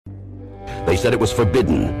They said it was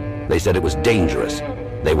forbidden. They said it was dangerous.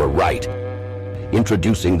 They were right.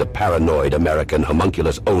 Introducing the Paranoid American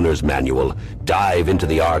Homunculus Owner's Manual. Dive into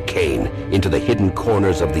the arcane, into the hidden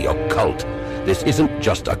corners of the occult. This isn't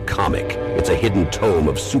just a comic. It's a hidden tome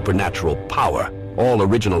of supernatural power. All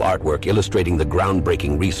original artwork illustrating the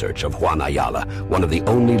groundbreaking research of Juan Ayala, one of the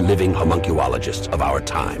only living homunculologists of our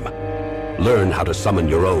time. Learn how to summon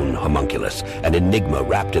your own homunculus, an enigma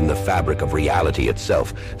wrapped in the fabric of reality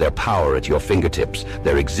itself, their power at your fingertips,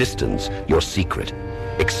 their existence, your secret.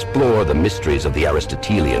 Explore the mysteries of the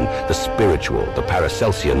Aristotelian, the spiritual, the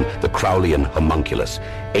Paracelsian, the Crowleyan homunculus.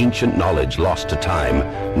 Ancient knowledge lost to time,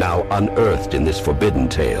 now unearthed in this forbidden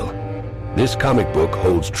tale. This comic book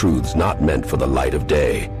holds truths not meant for the light of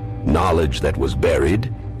day. Knowledge that was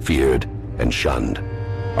buried, feared, and shunned.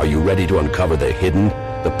 Are you ready to uncover the hidden?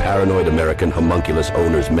 The Paranoid American Homunculus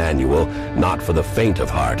Owner's Manual, not for the faint of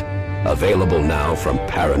heart. Available now from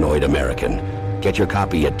Paranoid American. Get your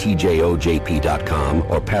copy at tjojp.com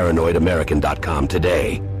or paranoidamerican.com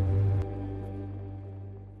today.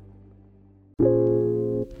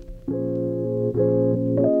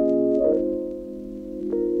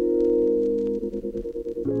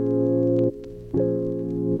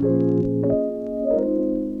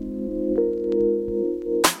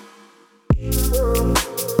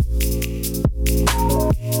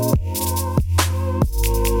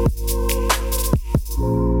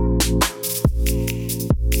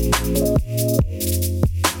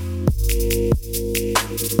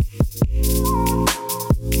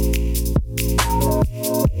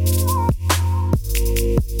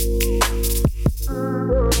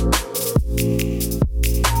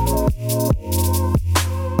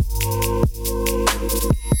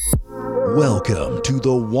 Welcome to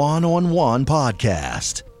the One-on-One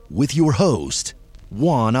Podcast with your host,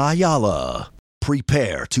 Juan Ayala.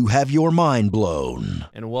 Prepare to have your mind blown.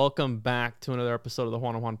 And welcome back to another episode of the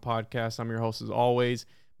One-on-One Podcast. I'm your host as always.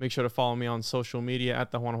 Make sure to follow me on social media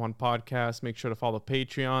at the One-on-One Podcast. Make sure to follow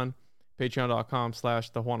Patreon,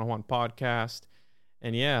 patreon.com/the One-on-One Podcast.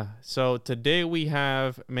 And yeah, so today we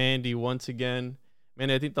have Mandy once again.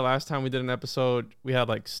 Mandy, I think the last time we did an episode, we had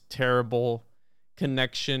like terrible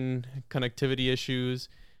connectivity issues,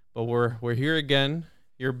 but we're here again.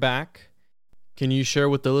 You're back. Can you share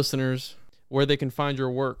with the listeners where they can find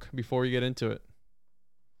your work before we get into it?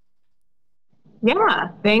 Yeah,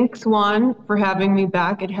 thanks Juan for having me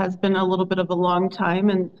back. It has been a little bit of a long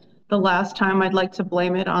time, and the last time I'd like to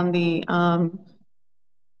blame it on the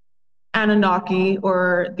Anunnaki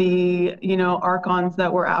or the Archons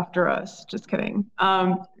that were after us. Just kidding.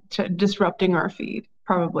 Disrupting our feed.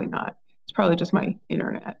 Probably not. It's probably just my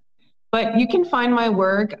internet. But you can find my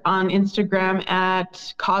work on Instagram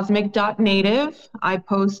at cosmic.native. I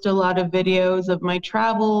post a lot of videos of my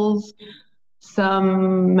travels,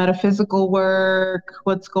 some metaphysical work,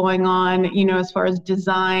 what's going on, as far as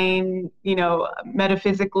design,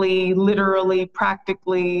 metaphysically, literally,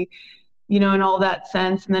 practically, in all that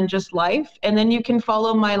sense, and then just life. And then you can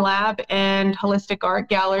follow my lab and holistic art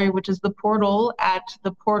gallery, which is the portal at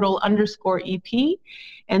the portal_EP.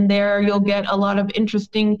 And there you'll get a lot of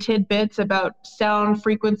interesting tidbits about sound,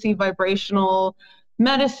 frequency, vibrational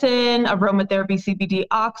medicine, aromatherapy, CBD,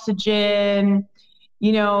 oxygen,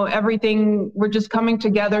 everything. We're just coming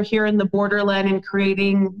together here in the borderland and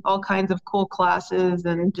creating all kinds of cool classes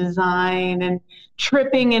and design and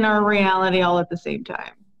tripping in our reality all at the same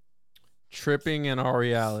time. Tripping in our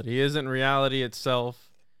reality isn't reality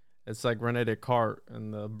itself. It's like Rene Descartes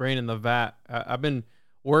and the brain in the vat. I've been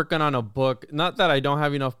working on a book. Not that I don't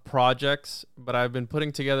have enough projects, but I've been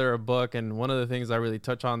putting together a book. And one of the things I really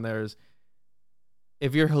touch on there is,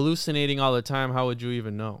 if you're hallucinating all the time, how would you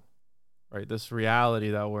even know? Right? This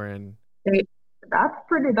reality that we're in.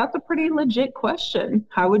 That's a pretty legit question.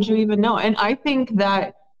 How would you even know? And I think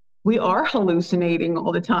that we are hallucinating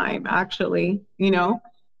all the time, actually,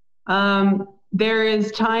 there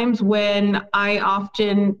is times when I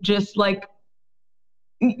often just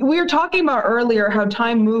we were talking about earlier how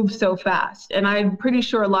time moves so fast. And I'm pretty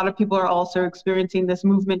sure a lot of people are also experiencing this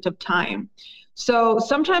movement of time. So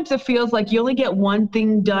sometimes it feels like you only get one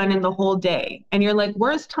thing done in the whole day. And you're like,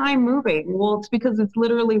 where's time moving? Well, it's because it's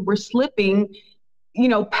literally, we're slipping,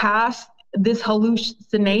 past this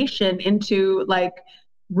hallucination into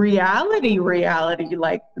reality,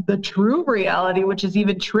 like the true reality, which is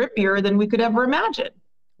even trippier than we could ever imagine.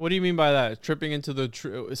 What do you mean by that? Slipping into the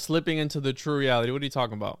true reality. What are you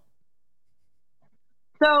talking about?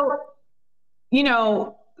 So,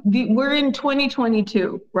 we're in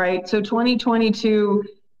 2022, right? So 2022,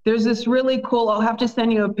 there's this really cool, I'll have to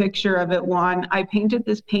send you a picture of it, Juan. I painted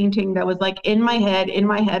this painting that was in my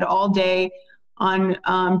head all day on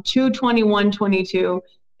 2/21/22,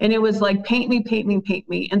 and it was like paint me, paint me, paint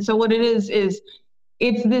me. And so what it is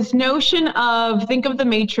it's this notion of, think of the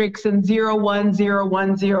matrix and 0 1 0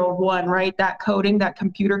 1 0 1, right? That coding, that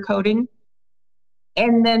computer coding.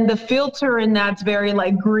 And then the filter in that's very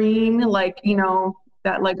like green, like, you know,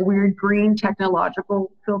 that like weird green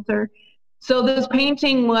technological filter. So this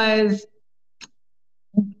painting was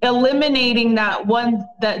eliminating that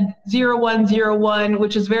 0 1 0 1,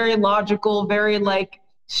 which is very logical, very like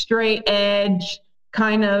straight edge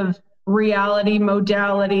kind of reality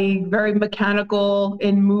modality, very mechanical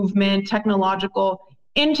in movement, technological,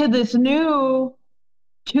 into this new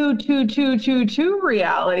 2 2 2 2 2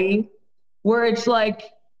 reality, where it's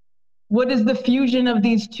like, what is the fusion of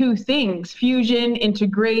these two things? Fusion,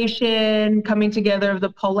 integration, coming together of the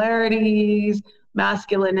polarities,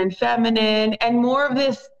 masculine and feminine, and more of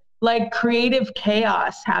this like creative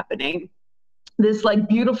chaos happening. This like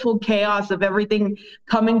beautiful chaos of everything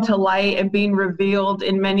coming to light and being revealed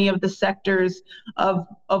in many of the sectors of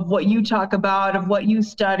what you talk about, of what you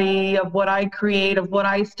study, of what I create, of what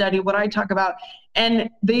I study, what I talk about. And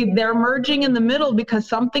they're merging in the middle because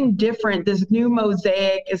something different, this new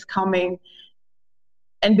mosaic, is coming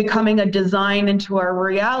and becoming a design into our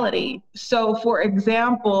reality. So for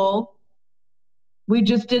example, we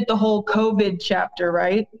just did the whole COVID chapter,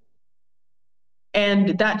 right?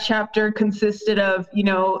 And that chapter consisted of, you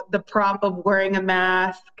know, the prop of wearing a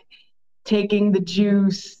mask, taking the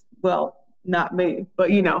juice, well, not me,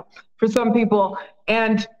 but, you know, for some people,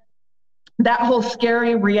 and that whole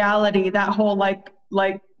scary reality, that whole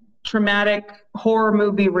like traumatic horror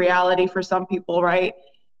movie reality for some people, right?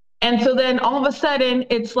 And so then all of a sudden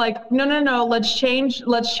it's like, no, let's change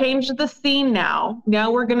the scene now.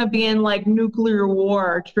 Now we're going to be in like nuclear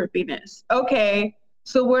war trippiness. Okay.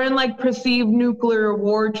 So we're in like perceived nuclear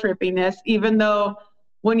war trippiness, even though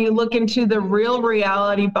when you look into the real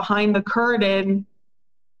reality behind the curtain,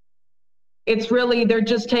 it's really, they're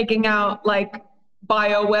just taking out like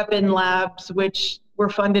bioweapon labs, which were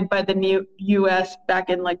funded by the US back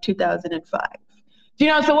in like 2005. You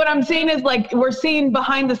know, so what I'm saying is like, we're seeing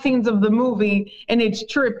behind the scenes of the movie and it's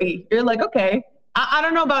trippy. You're like, okay, I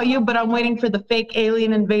don't know about you, but I'm waiting for the fake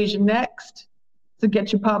alien invasion next. So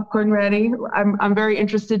get your popcorn ready. I'm very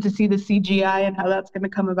interested to see the CGI and how that's going to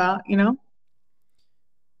come about, you know?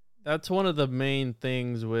 That's one of the main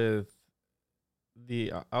things with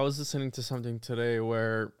I was listening to something today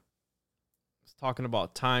where it's talking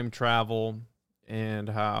about time travel and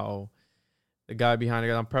how the guy behind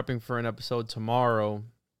it, I'm prepping for an episode tomorrow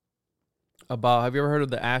about, have you ever heard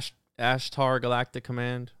of the Ashtar Galactic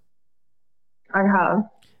Command? I have.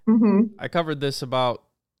 Mm-hmm. I covered this about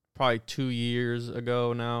probably 2 years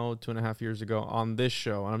ago now, 2.5 years ago on this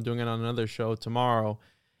show, and I'm doing it on another show tomorrow.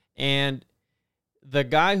 And the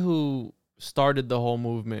guy who started the whole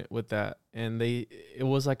movement with that, and it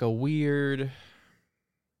was like a weird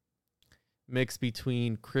mix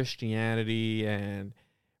between Christianity and,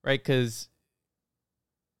 right, because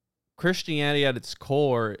Christianity at its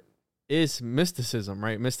core is mysticism,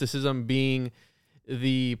 right? Mysticism being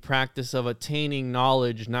the practice of attaining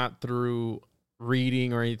knowledge, not through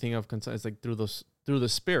reading or anything of concern. It's like through the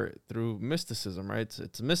spirit, through mysticism, right?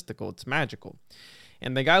 It's mystical, it's magical.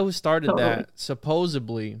 And the guy who started that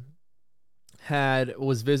supposedly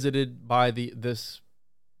was visited by these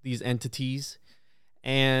entities,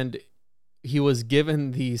 and he was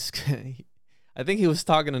given these. I think he was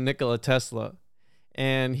talking to Nikola Tesla,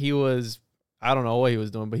 and he was, I don't know what he was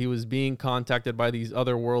doing, but he was being contacted by these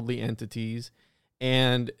otherworldly entities.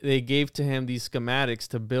 And they gave to him these schematics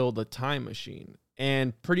to build a time machine.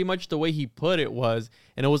 And pretty much the way he put it was,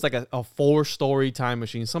 and it was like a 4-story time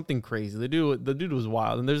machine, something crazy. The dude was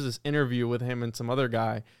wild. And there's this interview with him and some other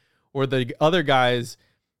guy where the other guy's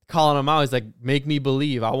calling him out. He's like, make me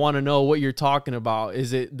believe. I want to know what you're talking about.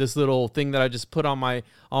 Is it this little thing that I just put on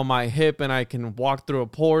my hip and I can walk through a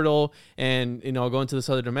portal and, you know, go into this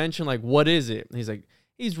other dimension? Like, what is it? And he's like,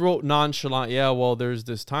 he's wrote nonchalant, yeah, well, there's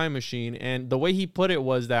this time machine. And the way he put it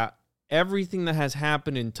was that everything that has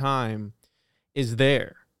happened in time is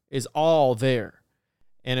all there.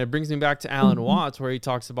 And it brings me back to Alan Watts, where he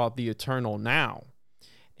talks about the eternal now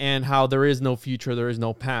and how there is no future, there is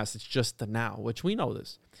no past. It's just the now, which we know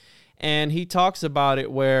this. And he talks about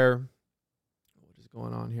it where, what is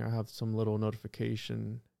going on here? I have some little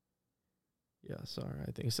notification. Yeah, sorry.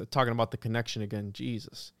 I think it's talking about the connection again.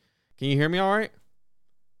 Jesus. Can you hear me all right?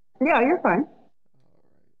 Yeah, you're fine. All right,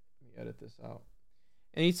 let me edit this out.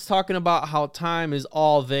 And he's talking about how time is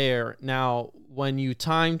all there. Now, when you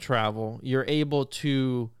time travel, you're able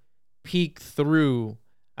to peek through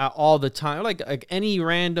at all the time, like any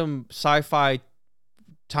random sci-fi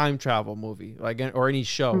time travel movie, like, or any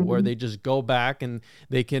show where they just go back and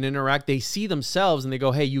they can interact. They see themselves and they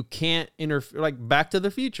go, hey, you can't interfere, like Back to the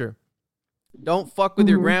Future. Don't fuck with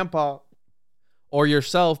your grandpa or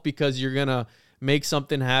yourself, because you're going to make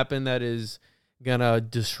something happen that is going to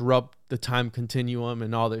disrupt the time continuum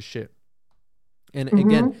and all this shit. And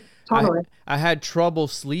again, Totally. I had trouble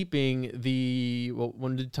sleeping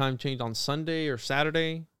when did time change? On Sunday or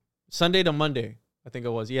Saturday? Sunday to Monday, I think it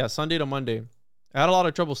was. Yeah, Sunday to Monday. I had a lot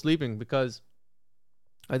of trouble sleeping because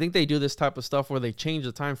I think they do this type of stuff where they change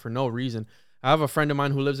the time for no reason. I have a friend of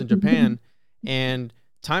mine who lives in Japan, and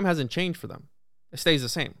time hasn't changed for them. It stays the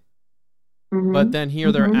same. But then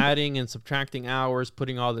here they're adding and subtracting hours,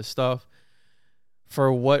 putting all this stuff.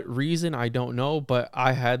 For what reason, I don't know, but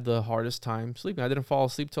I had the hardest time sleeping. I didn't fall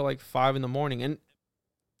asleep till like 5 a.m. And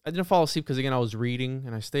I didn't fall asleep because, again, I was reading,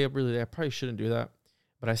 and I stay up really late. I probably shouldn't do that,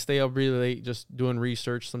 but I stay up really late just doing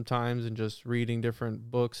research sometimes and just reading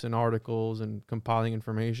different books and articles and compiling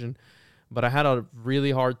information. But I had a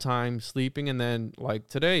really hard time sleeping, and then like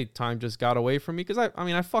today, time just got away from me because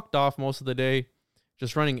I fucked off most of the day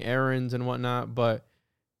just running errands and whatnot, but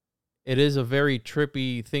it is a very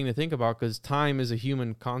trippy thing to think about because time is a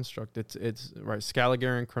human construct. It's right.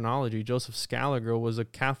 Scaliger chronology. Joseph Scaliger was a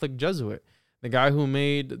Catholic Jesuit, the guy who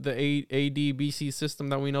made the AD BC system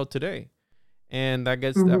that we know today. And that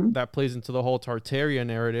gets that plays into the whole Tartaria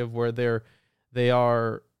narrative where they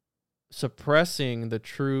are suppressing the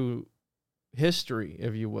true history,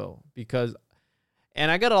 if you will, and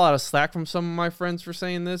I get a lot of slack from some of my friends for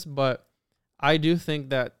saying this, but I do think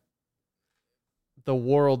that the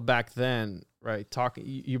world back then, right?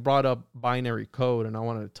 You brought up binary code, and I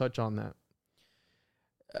wanted to touch on that.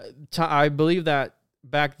 I believe that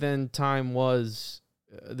back then time was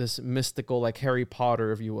this mystical, like Harry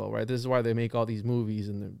Potter, if you will, right? This is why they make all these movies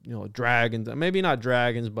and dragons, maybe not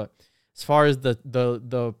dragons, but as far as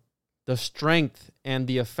the strength and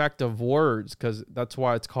the effect of words, because that's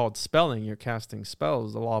why it's called spelling. You're casting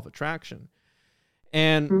spells, the law of attraction.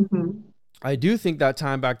 And I do think that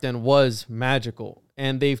time back then was magical,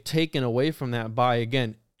 and they've taken away from that by,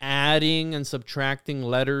 again, adding and subtracting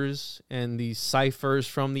letters and these ciphers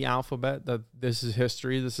from the alphabet. That this is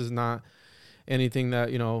history. This is not anything that,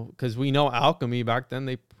 because we know alchemy back then,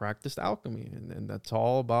 they practiced alchemy, and that's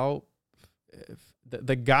all about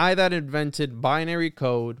the guy that invented binary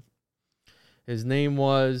code. His name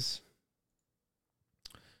was,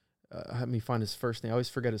 let me find his first name. I always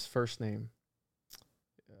forget his first name.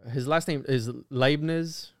 His last name is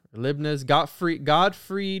Leibniz,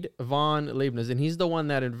 Gottfried von Leibniz, and he's the one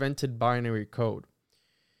that invented binary code.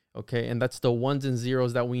 Okay, and that's the ones and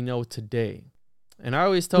zeros that we know today. And I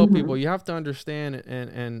always tell people, you have to understand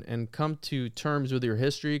and come to terms with your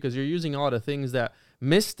history, because you're using a lot of things that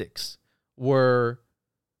mystics were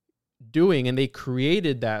doing, and they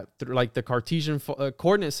created that through, like the Cartesian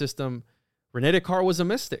coordinate system. René Descartes was a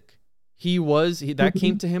mystic. That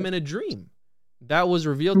came to him in a dream. That was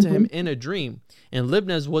revealed to him in a dream. And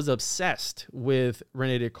Leibniz was obsessed with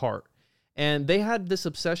René Descartes. And they had this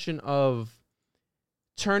obsession of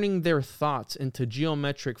turning their thoughts into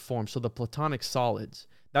geometric form, so the Platonic solids.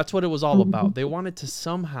 That's what it was all about. They wanted to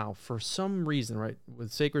somehow, for some reason, right,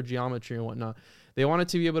 with sacred geometry and whatnot, they wanted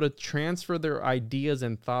to be able to transfer their ideas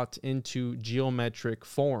and thoughts into geometric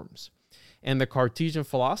forms. And the Cartesian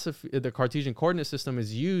philosophy, the Cartesian coordinate system,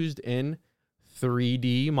 is used in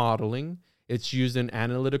 3D modeling. It's used in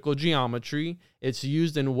analytical geometry. It's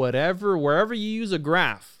used in wherever you use a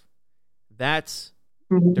graph. That's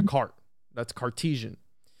Descartes. That's Cartesian.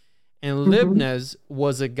 And Leibniz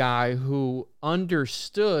was a guy who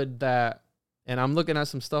understood that, and I'm looking at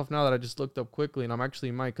some stuff now that I just looked up quickly, and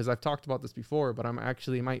because I've talked about this before, but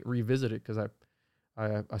might revisit it because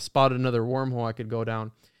I spotted another wormhole I could go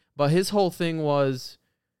down. But his whole thing was,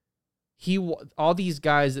 all these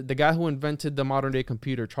guys, the guy who invented the modern day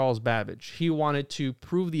computer, Charles Babbage, he wanted to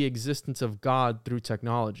prove the existence of God through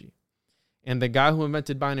technology. And the guy who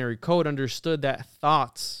invented binary code understood that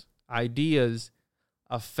thoughts, ideas,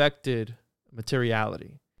 affected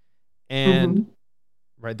materiality. And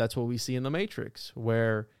right, that's what we see in the Matrix,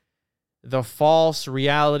 where the false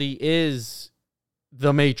reality is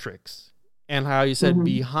the Matrix. And how you said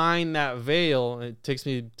behind that veil, it takes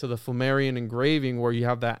me to the Flamarian engraving where you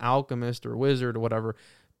have that alchemist or wizard or whatever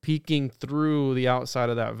peeking through the outside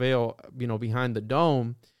of that veil, behind the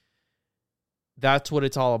dome. That's what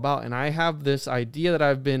it's all about. And I have this idea that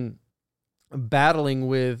I've been battling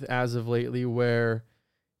with as of lately where,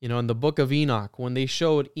 in the book of Enoch, when they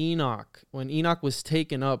showed Enoch, when Enoch was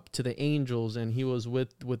taken up to the angels and he was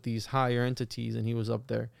with these higher entities and he was up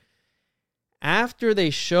there. After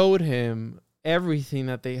they showed him everything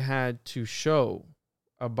that they had to show,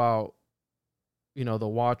 about, the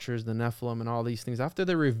Watchers, the Nephilim, and all these things, after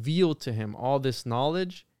they revealed to him all this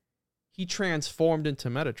knowledge, he transformed into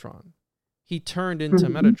Metatron. He turned into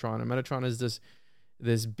Metatron, and Metatron is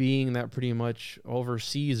this being that pretty much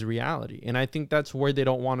oversees reality. And I think that's where they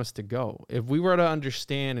don't want us to go. If we were to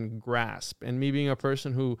understand and grasp, and me being a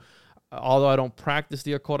person who, although I don't practice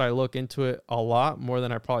the occult, I look into it a lot more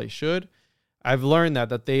than I probably should. I've learned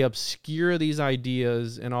that they obscure these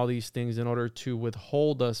ideas and all these things in order to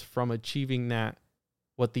withhold us from achieving that,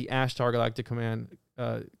 what the Ashtar Galactic Command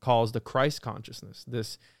calls the Christ consciousness,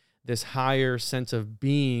 this higher sense of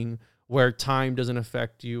being where time doesn't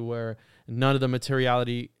affect you, where none of the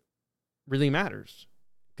materiality really matters.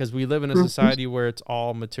 Because we live in a society where it's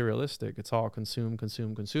all materialistic. It's all consume,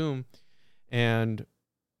 consume, consume. And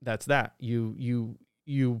that's that.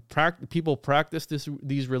 People practice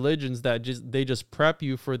these religions that they just prep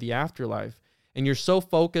you for the afterlife, and you're so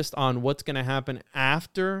focused on what's going to happen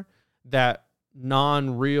after that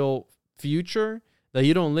non-real future that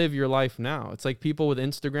you don't live your life now. It's like people with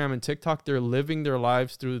Instagram and TikTok, they're living their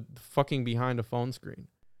lives through fucking behind a phone screen.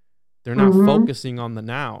 They're not focusing on the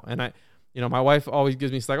now. And my wife always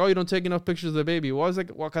gives me, it's like, oh, you don't take enough pictures of the baby. Well, I was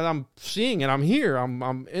like, well, because I'm seeing it, I'm here,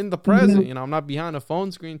 I'm in the present, I'm not behind a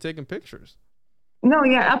phone screen taking pictures. No,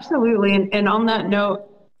 yeah, absolutely. And on that note,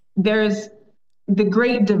 there's the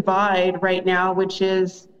great divide right now, which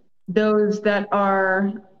is those that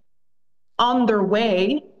are on their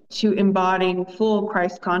way to embodying full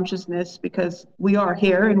Christ consciousness, because we are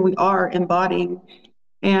here and we are embodying.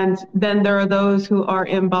 And then there are those who are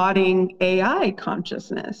embodying AI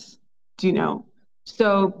consciousness,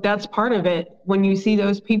 So that's part of it. When you see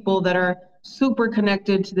those people that are super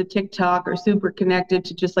connected to the TikTok or super connected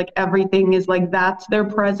to just like everything is like that's their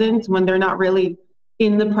presence when they're not really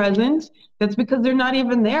in the present, that's because they're not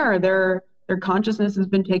even there. Their consciousness has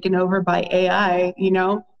been taken over by AI,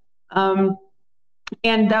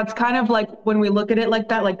 and that's kind of like, when we look at it like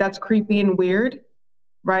that, like that's creepy and weird,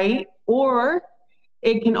 right? Or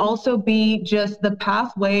it can also be just the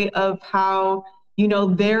pathway of how,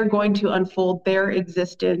 they're going to unfold their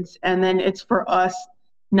existence. And then it's for us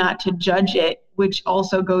not to judge it, which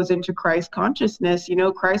also goes into Christ consciousness.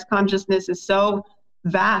 Christ consciousness is so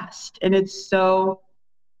vast and it's so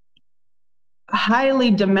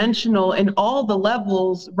highly dimensional in all the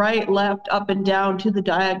levels, right, left, up and down to the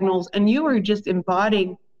diagonals. And you are just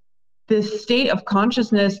embodying this state of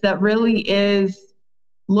consciousness that really is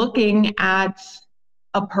looking at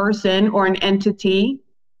a person or an entity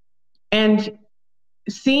and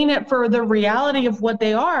seeing it for the reality of what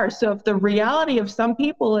they are. So if the reality of some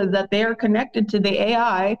people is that they are connected to the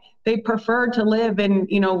AI, they prefer to live in,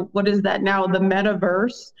 what is that now, the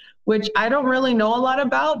metaverse, which I don't really know a lot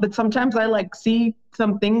about, but sometimes I see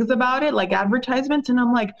some things about it, like advertisements, and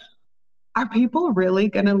I'm like, are people really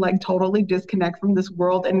gonna totally disconnect from this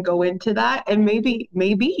world and go into that? And maybe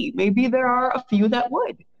there are a few that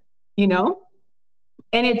would,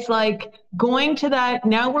 And it's like going to that.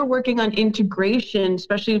 Now we're working on integration,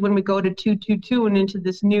 especially when we go to 222 and into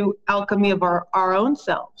this new alchemy of our own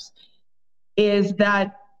selves, is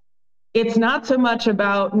that it's not so much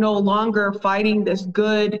about no longer fighting this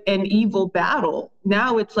good and evil battle.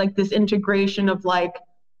 Now it's like this integration of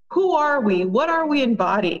who are we? What are we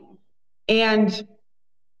embodying? And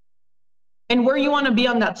where you want to be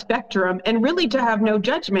on that spectrum, and really to have no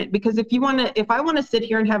judgment, because if I want to sit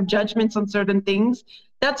here and have judgments on certain things,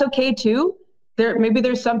 that's okay too. Maybe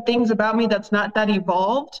there's some things about me that's not that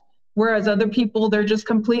evolved, whereas other people, they're just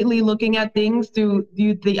completely looking at things through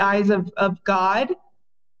the eyes of God.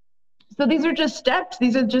 So these are just steps.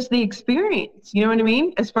 These are just the experience. You know what I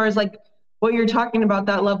mean? As far as what you're talking about,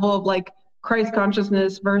 that level of Christ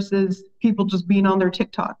consciousness versus people just being on their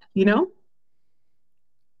TikTok,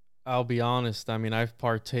 I'll be honest. I mean, I've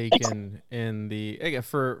partaken in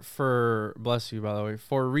for bless you, by the way,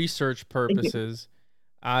 for research purposes,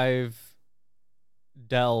 I've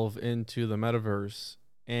delved into the metaverse,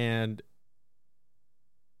 and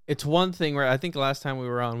it's one thing where I think last time we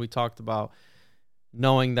were on, we talked about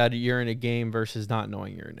knowing that you're in a game versus not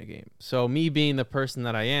knowing you're in a game. So me being the person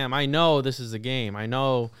that I am, I know this is a game. I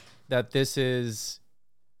know that this is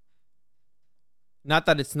not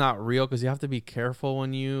that it's not real, because you have to be careful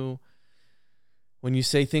when you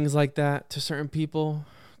say things like that to certain people,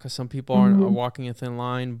 because some people are walking a thin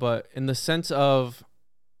line. But in the sense of,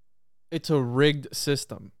 it's a rigged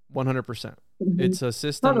system, 100%. It's a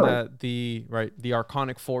system that the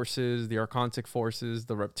Archonic forces, the Archontic forces,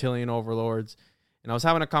 the reptilian overlords. And I was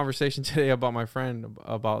having a conversation today about my friend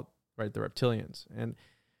about the reptilians. And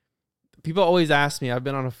people always ask me, I've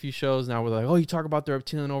been on a few shows now where they're like, oh, you talk about the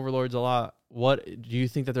reptilian overlords a lot. What do you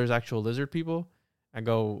think that there's actual lizard people? I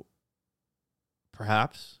go,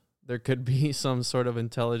 perhaps there could be some sort of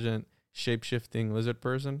intelligent, shape-shifting lizard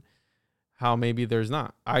person. How maybe there's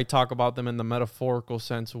not. I talk about them in the metaphorical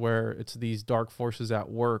sense where it's these dark forces at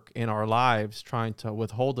work in our lives trying to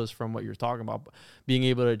withhold us from what you're talking about, being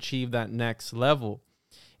able to achieve that next level.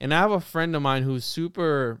 And I have a friend of mine who's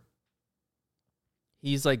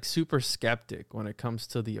he's like super skeptic when it comes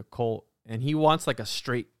to the occult. And he wants like a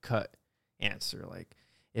straight cut answer. Like,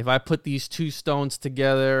 if I put these two stones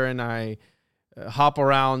together and I hop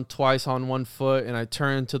around twice on one foot and I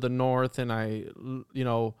turn to the north and I,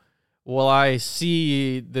 will I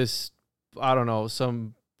see this, I don't know,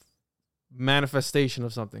 some manifestation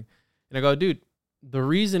of something? And I go, dude, the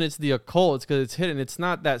reason it's the occult is because it's hidden. It's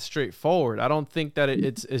not that straightforward. I don't think that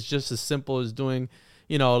it's just as simple as doing,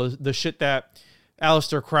 the shit that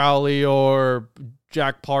Aleister Crowley or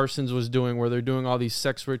Jack Parsons was doing, where they're doing all these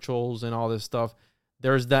sex rituals and all this stuff.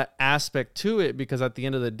 There's that aspect to it, because at the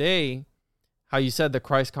end of the day, how you said the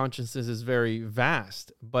Christ consciousness is very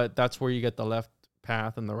vast, but that's where you get the left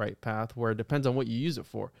path and the right path, where it depends on what you use it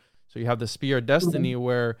for. So you have the spear of destiny,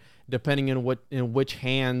 where depending on in which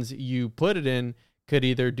hands you put it in, could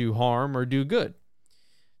either do harm or do good.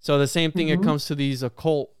 So the same thing, it comes to these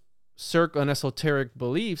occult and esoteric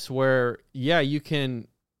beliefs, where they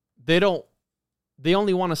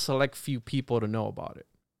only want a select few people to know about it.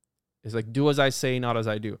 It's like, do as I say, not as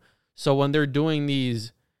I do. So when they're doing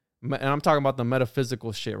these, and I'm talking about the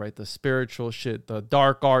metaphysical shit, right? The spiritual shit, the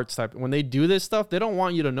dark arts type. When they do this stuff, they don't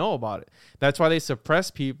want you to know about it. That's why they suppress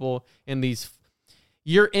people in these.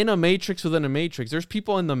 You're in a matrix within a matrix. There's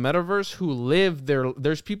people in the metaverse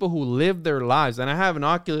there's people who live their lives. And I have an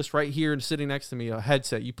Oculus right here sitting next to me, a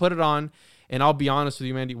headset. You put it on, and I'll be honest with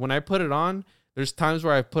you, Mandy, when I put it on, there's times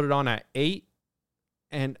where I put it on at 8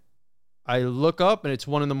 and I look up and it's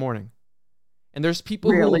 1 a.m. And there's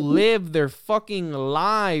people who live their fucking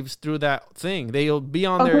lives through that thing. They'll be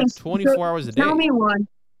on there 24 hours a day. Tell me one,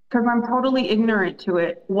 because I'm totally ignorant to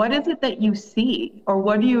it. What is it that you see, or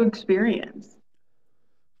what do you experience?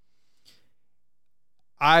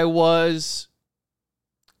 I was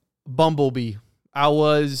Bumblebee. I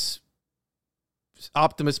was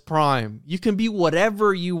Optimus Prime. You can be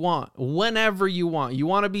whatever you want, whenever you want. You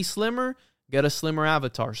want to be slimmer? Get a slimmer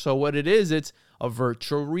avatar. So what it is, it's a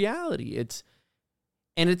virtual reality.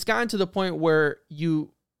 And it's gotten to the point where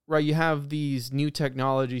you have these new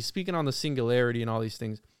technologies, speaking on the singularity and all these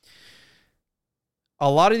things.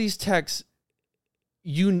 A lot of these techs,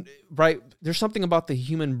 there's something about the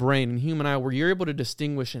human brain and human eye where you're able to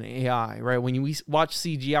distinguish an AI, right? When you watch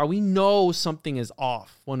CGI, we know something is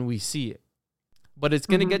off when we see it. But it's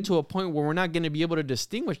going to get to a point where we're not going to be able to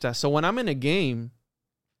distinguish that. So when I'm in a game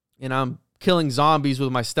and I'm killing zombies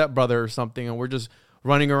with my stepbrother or something, and we're just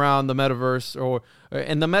running around the metaverse,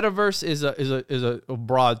 and the metaverse is a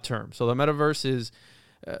broad term. So the metaverse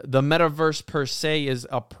per se is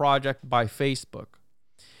a project by Facebook.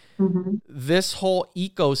 This whole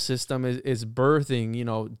ecosystem is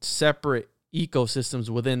birthing, separate ecosystems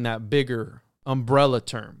within that bigger umbrella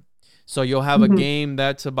term. So you'll have a game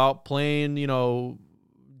that's about playing,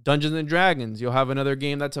 Dungeons and Dragons. You'll have another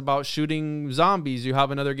game that's about shooting zombies. You have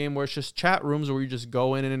another game where it's just chat rooms where you just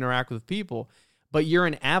go in and interact with people. But you're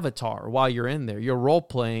an avatar while you're in there. You're role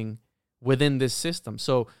playing within this system.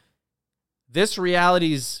 So this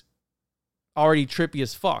reality is already trippy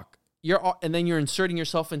as fuck. And then you're inserting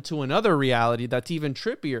yourself into another reality that's even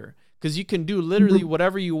trippier, because you can do literally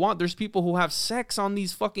whatever you want. There's people who have sex on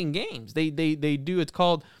these fucking games. They do. It's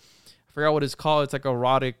called, I forgot what it's called. It's like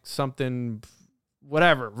erotic something,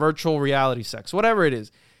 whatever, virtual reality sex, whatever it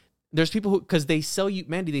is. There's people who, because they sell you,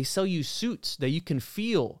 Mandy, they sell you suits that you can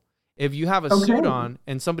feel. If you have a suit on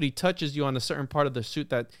and somebody touches you on a certain part of the suit,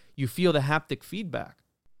 that you feel the haptic feedback.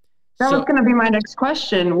 That was going to be my next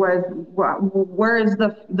question, where is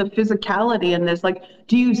the physicality in this? Like,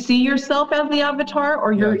 do you see yourself as the avatar,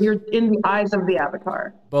 or you're in the eyes of the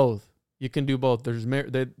avatar? Both. You can do both. There's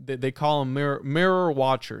they call them mirror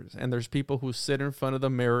watchers, and there's people who sit in front of the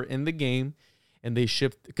mirror in the game, and they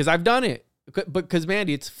shift. Because I've done it, but because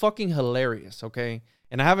Mandy, it's fucking hilarious. Okay,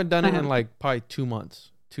 and I haven't done it in like probably 2 months.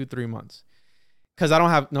 2-3 months, because I don't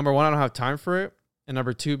have, number one, I don't have time for it, and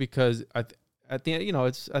number two, because at the end,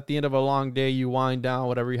 it's at the end of a long day, you wind down,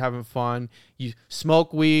 whatever, you're having fun, you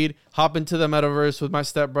smoke weed, hop into the metaverse with my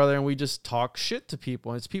stepbrother, and we just talk shit to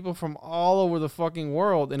people. And it's people from all over the fucking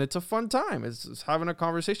world, and it's a fun time. It's having a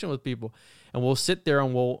conversation with people, and we'll sit there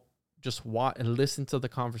and we'll just watch and listen to the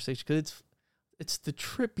conversation, because it's the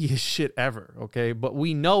trippiest shit ever. Okay, but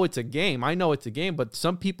we know it's a game. I know it's a game, but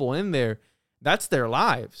some people in there, that's their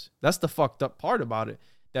lives. That's the fucked up part about it.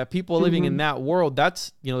 that people living in that world,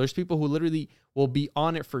 that's, you know, there's people who literally will be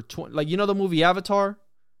on it for 20, like, you know, the movie Avatar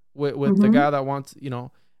with the guy that wants, you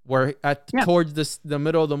know, where towards the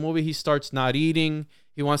middle of the movie, he starts not eating.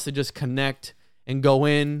 He wants to just connect and go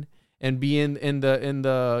in and be in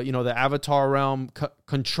the, you know, the Avatar realm,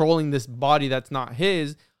 controlling this body that's not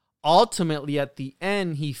his. Ultimately, at the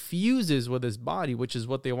end, he fuses with his body, which is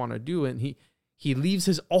what they want to do. And he leaves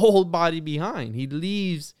his old body behind. He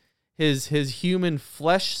leaves his human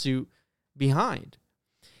flesh suit behind.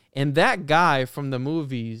 And that guy from the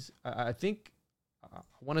movies, I think, I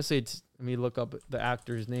want to say it's, let me look up the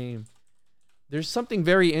actor's name. There's something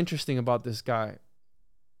very interesting about this guy.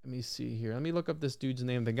 Let me see here. Let me look up this dude's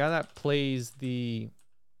name. The guy that plays the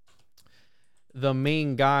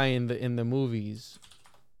main guy in the movies.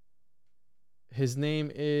 His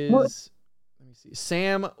name is, let me see,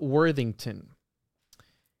 Sam Worthington.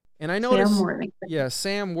 And I noticed,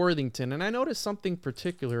 Sam Worthington. And I noticed something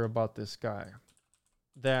particular about this guy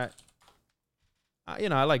that, you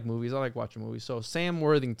know, I like movies. I like watching movies. So Sam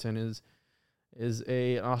Worthington is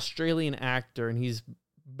an Australian actor, and he's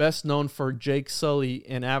best known for Jake Sully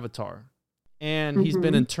in Avatar. And he's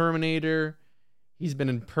been in Terminator. He's been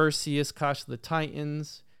in Perseus, Clash of the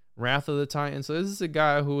Titans, Wrath of the Titans. So this is a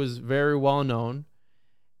guy who is very well known.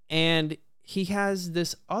 And he has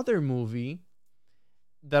this other movie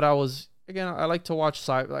that I like to watch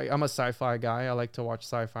I'm a sci-fi guy. I like to watch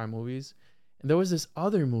sci-fi movies. And there was this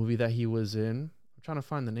other movie that he was in. I'm trying to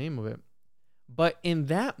find the name of it. But in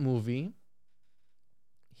that movie,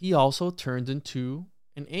 he also turns into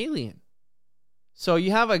an alien. So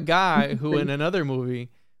you have a guy who in another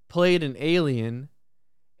movie played an alien,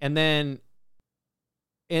 and then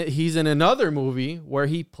he's in another movie where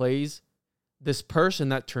he plays this person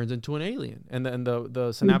that turns into an alien. And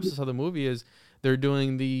the synopsis of the movie is they're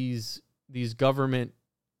doing these government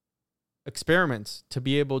experiments to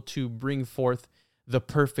be able to bring forth the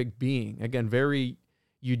perfect being. Again, very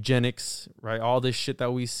eugenics, right? All this shit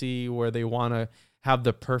that we see where they want to have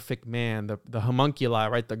the perfect man, the homunculi,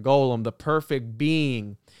 right? The golem, the perfect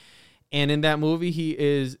being. And in that movie,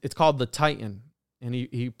 it's called The Titan. And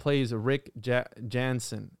he plays Rick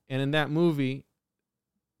Jansen. And in that movie,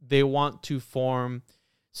 they want to form,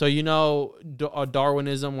 so, you know,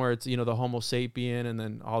 Darwinism, where it's, you know, the Homo sapien, and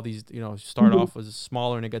then all these, you know, start off as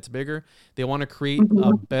smaller and it gets bigger. They want to create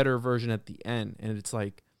a better version at the end. And it's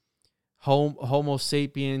like Homo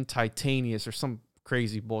sapien titanius or some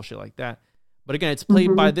crazy bullshit like that. But again, it's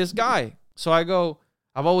played by this guy. So I've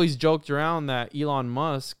always joked around that Elon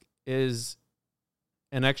Musk is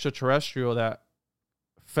an extraterrestrial that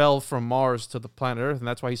fell from Mars to the planet Earth, and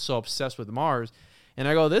that's why he's so obsessed with Mars. And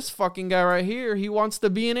I go, this fucking guy right here, he wants to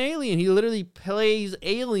be an alien. He literally plays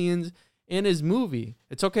aliens in his movie.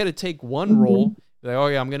 It's okay to take one role, like, oh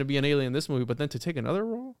yeah, I'm going to be an alien in this movie, but then to take another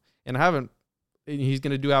role? And he's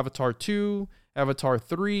going to do Avatar 2, Avatar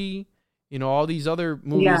 3, you know, all these other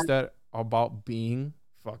movies that are about being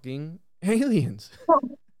fucking aliens. Well,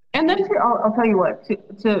 and then I'll tell you what,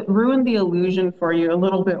 to ruin the illusion for you a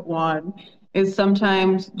little bit, Juan, is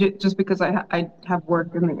sometimes, just because I have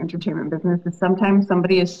worked in the entertainment business, is sometimes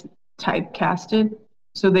somebody is typecasted,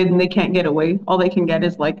 so they can't get away. All they can get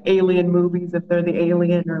is like alien movies if they're the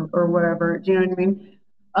alien or whatever. Do you know what I mean?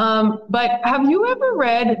 But have you ever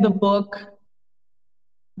read the book,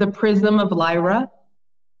 The Prism of Lyra?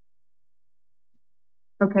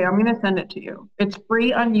 Okay, I'm going to send it to you. It's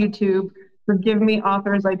free on YouTube. Forgive me,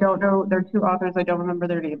 authors. I don't know. There are two authors. I don't remember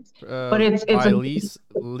their names. But it's by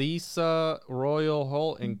Lisa Royal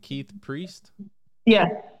Holt and Keith Priest. Yeah.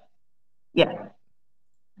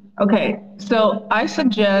 Okay, so I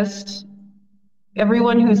suggest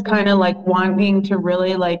everyone who's kind of like wanting to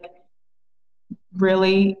really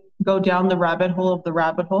go down the rabbit hole of the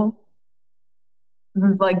rabbit hole,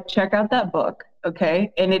 like check out that book,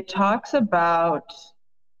 okay? And it talks about,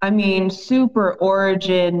 I mean, super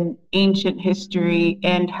origin, ancient history,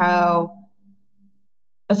 and how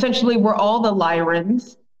essentially we're all the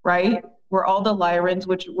Lyrans, right? We're all the Lyrans,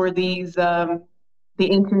 which were these, the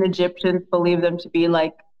ancient Egyptians believed them to be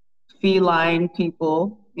like feline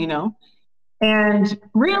people, you know? And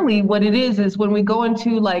really what it is when we go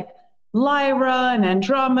into like Lyra and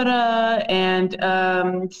Andromeda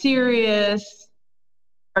and Sirius,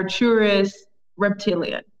 Arcturus,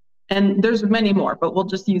 reptilian. And there's many more, but we'll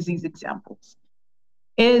just use these examples,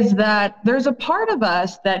 is that there's a part of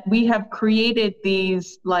us that we have created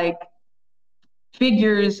these like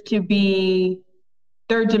figures to be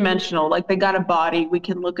third dimensional, like they got a body, we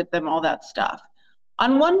can look at them, all that stuff.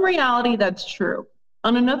 On one reality, that's true.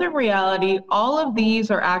 On another reality, all of these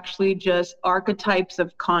are actually just archetypes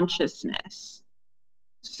of consciousness.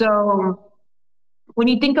 So when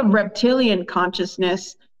you think of reptilian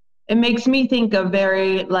consciousness, it makes me think of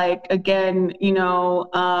very like, again,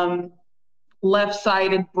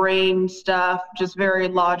 left-sided brain stuff, just very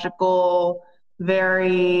logical,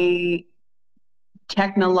 very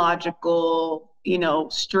technological,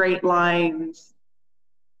 straight lines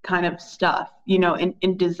kind of stuff,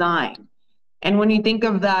 in design. And when you think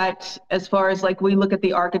of that, as far as like we look at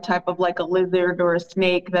the archetype of like a lizard or a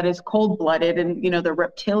snake that is cold-blooded and, the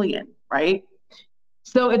reptilian, right?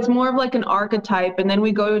 So it's more of like an archetype. And then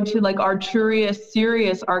we go into like Arcturus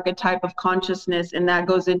Sirius archetype of consciousness. And that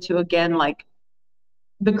goes into, again, like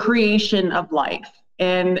the creation of life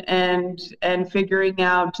and figuring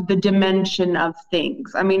out the dimension of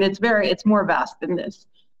things. I mean, it's more vast than this.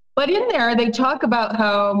 But in there, they talk about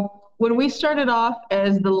how when we started off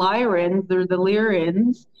as the Lyrans or the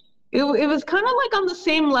Lyrans, it was kind of like on the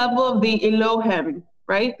same level of the Elohim,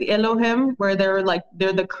 right? The Elohim, where they're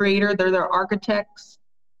the creator, they're their architects,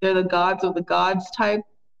 they're the gods of the gods type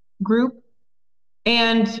group.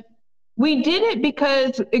 And we did it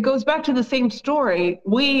because it goes back to the same story.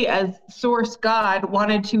 We, as Source God,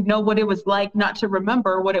 wanted to know what it was like not to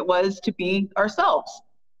remember what it was to be ourselves.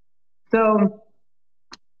 So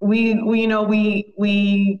we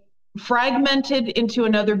fragmented into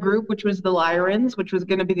another group, which was the Lyrans, which was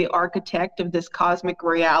going to be the architect of this cosmic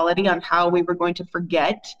reality on how we were going to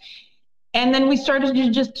forget. And then we started to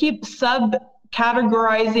just keep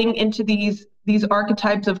sub-categorizing into these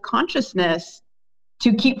archetypes of consciousness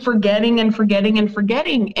to keep forgetting and forgetting and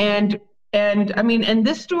forgetting. And I mean, and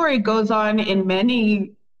this story goes on in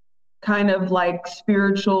many kind of like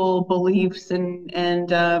spiritual beliefs and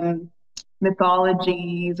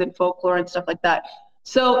mythologies and folklore and stuff like that.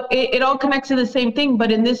 So it all connects to the same thing.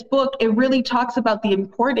 But in this book, it really talks about the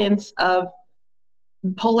importance of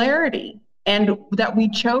polarity, and that we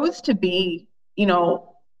chose to be,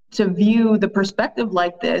 to view the perspective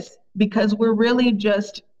like this, because we're really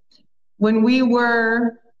just, when we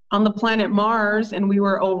were on the planet Mars and we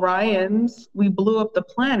were Orions, we blew up the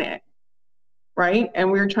planet, right?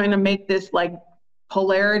 And we were trying to make this like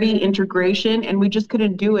polarity integration, and we just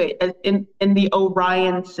couldn't do it in the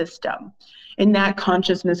Orion system. In that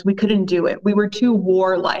consciousness, we couldn't do it. We were too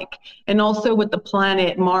warlike. And also with the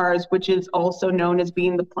planet Mars, which is also known as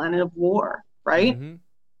being the planet of war, right? Mm-hmm.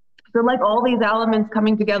 So like all these elements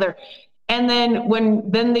coming together. And then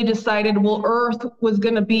then they decided, well, Earth was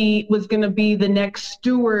gonna be the next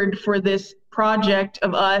steward for this project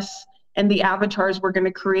of us and the avatars we're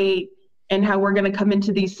gonna create, and how we're gonna come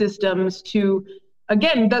into these systems to,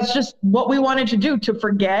 again, that's just what we wanted to do, to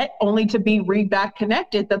forget, only to be back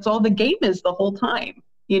connected. That's all the game is the whole time,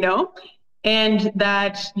 And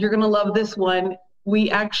that, you're going to love this one. We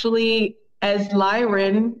actually, as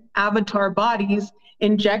Lyran avatar bodies,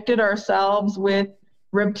 injected ourselves with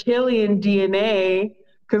reptilian DNA,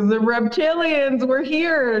 because the reptilians were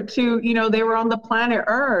here to, they were on the planet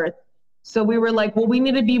Earth. So we were like, well, we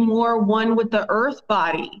need to be more one with the Earth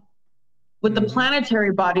body, with the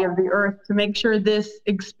planetary body of the Earth, to make sure this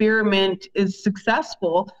experiment is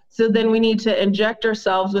successful. So then we need to inject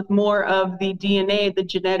ourselves with more of the DNA, the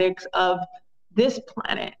genetics of this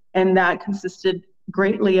planet. And that consisted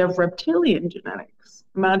greatly of reptilian genetics.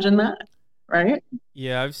 Imagine that, right?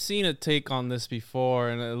 Yeah, I've seen a take on this before,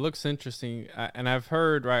 and it looks interesting. And I've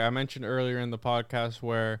heard, right, I mentioned earlier in the podcast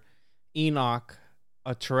where Enoch,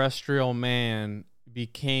 a terrestrial man,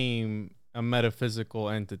 became a metaphysical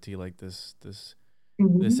entity, like this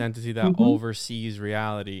entity that oversees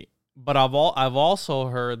reality. But I've also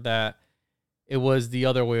heard that it was the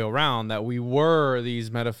other way around, that we were these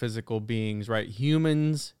metaphysical beings, right?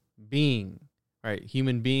 Humans being, right?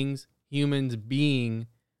 Humans being,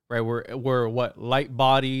 right? We're what, light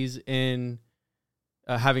bodies in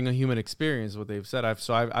having a human experience, what they've said.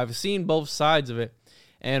 I've seen both sides of it.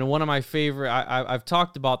 And one of my favorite, I've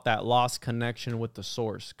talked about that lost connection with the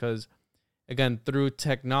source, because again, through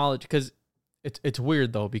technology, because it's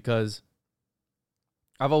weird though, because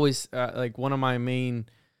I've always, like, one of my main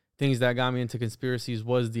things that got me into conspiracies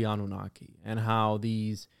was the Anunnaki, and how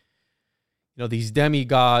these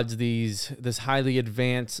demigods, this highly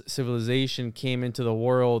advanced civilization came into the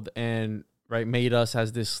world and, right, made us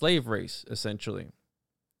as this slave race, essentially.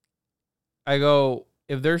 I go,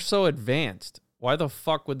 if they're so advanced, why the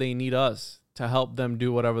fuck would they need us to help them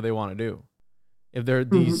do whatever they want to do, if they're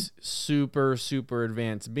these super, super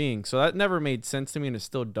advanced beings? So that never made sense to me, and it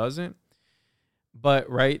still doesn't. But,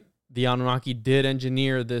 right, the Anunnaki did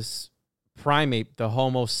engineer this primate, the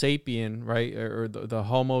Homo sapien, right, or the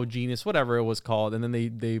Homo genus, whatever it was called. And then they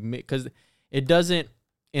because it doesn't,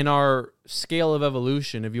 in our scale of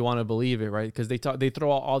evolution, if you want to believe it, right, because they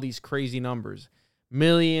throw out all these crazy numbers,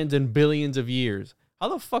 millions and billions of years. How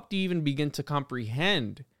the fuck do you even begin to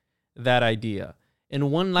comprehend that idea? In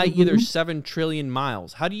one light year, there's 7 trillion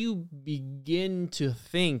miles. How do you begin to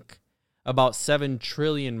think about 7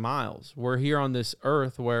 trillion miles? We're here on this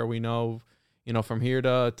earth where we know, from here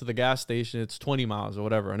to the gas station, it's 20 miles or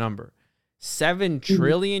whatever, a number. 7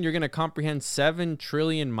 trillion? You're going to comprehend 7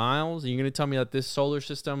 trillion miles? And you're going to tell me that this solar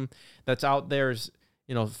system that's out there is,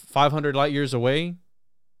 500 light years away?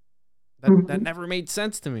 That never made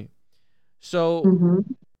sense to me. So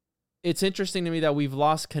it's interesting to me that we've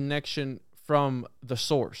lost connection from the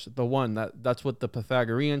source, the one that's what the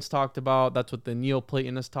Pythagoreans talked about. That's what the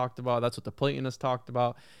Neoplatonists talked about. That's what the Platonists talked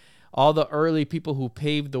about. All the early people who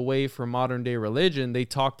paved the way for modern day religion, they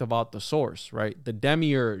talked about the source, right? The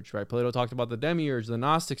demiurge, right? Plato talked about the demiurge. The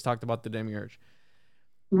Gnostics talked about the demiurge.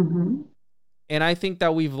 And I think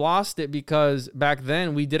that we've lost it because back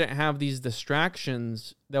then we didn't have these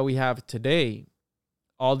distractions that we have today.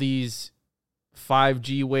 All these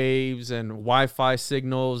 5G waves and Wi-Fi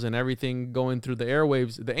signals and everything going through the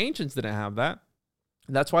airwaves. The ancients didn't have that.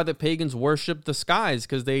 That's why the pagans worshiped the skies,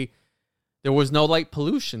 because there was no light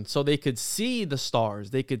pollution. So they could see the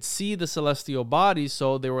stars. They could see the celestial bodies.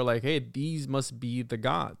 So they were like, hey, these must be the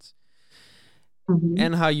gods.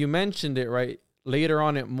 And how you mentioned it, right? Later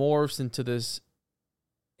on, it morphs into this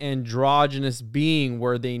androgynous being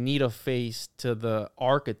where they need a face to the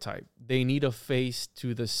archetype. They need a face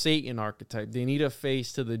to the Satan archetype. They need a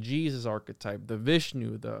face to the Jesus archetype, the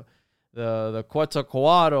Vishnu, the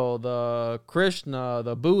Quetzalcoatl, the Krishna,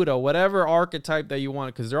 the Buddha, whatever archetype that you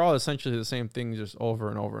want, because they're all essentially the same thing, just over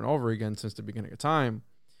and over and over again since the beginning of time.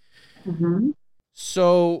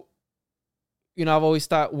 So, I've always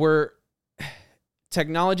thought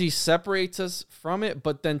technology separates us from it,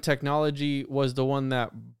 but then technology was the one that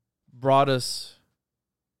brought us,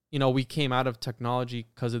 we came out of technology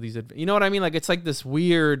because of these, you know what I mean? Like, it's like this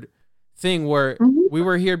weird thing where we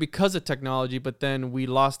were here because of technology, but then we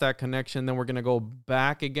lost that connection. Then we're going to go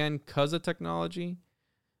back again because of technology.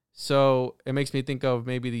 So it makes me think of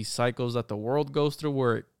maybe these cycles that the world goes through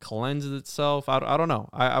where it cleanses itself. I don't know.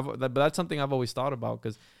 But that's something I've always thought about,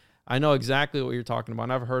 because I know exactly what you're talking about.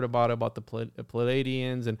 And I've heard about the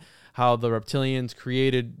Pleiadians and how the reptilians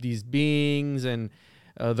created these beings, and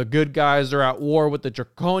the good guys are at war with the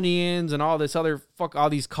Draconians and all this other all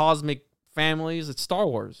these cosmic families. It's Star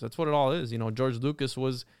Wars. That's what it all is. George Lucas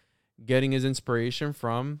was getting his inspiration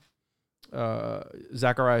from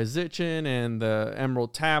Zachariah Sitchin and the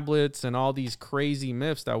Emerald Tablets and all these crazy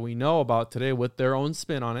myths that we know about today with their own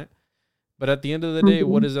spin on it. But at the end of the day,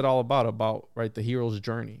 what is it all about? About, right, the hero's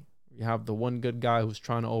journey. You have the one good guy who's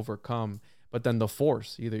trying to overcome, but then the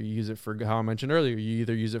force, either you use it for, how I mentioned earlier, you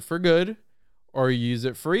either use it for good or you use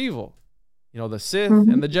it for evil. The Sith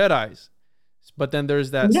and the Jedis. But then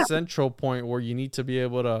there's that central point where you need to be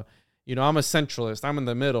able to, I'm a centralist. I'm in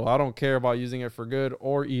the middle. I don't care about using it for good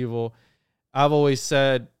or evil. I've always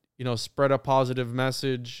said, spread a positive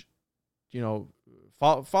message,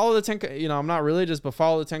 follow the 10, I'm not religious, but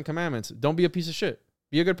follow the 10 commandments. Don't be a piece of shit.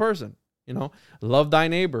 Be a good person, love thy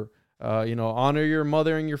neighbor, honor your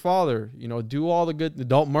mother and your father, do all the good,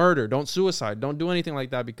 don't murder, don't suicide, don't do anything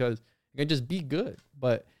like that, because you can just be good.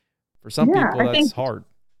 But for some people, that's hard.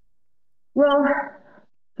 Well,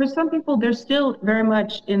 for some people, they're still very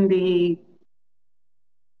much in the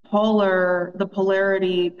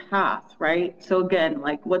polarity path, right? So again,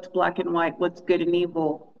 like, what's black and white, what's good and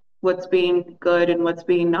evil, what's being good and what's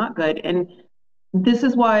being not good. And this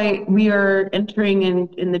is why we are entering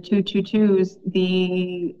in the 222s,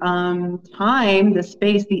 the time, the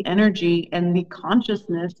space, the energy, and the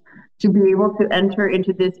consciousness to be able to enter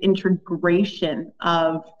into this integration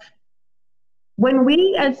of, when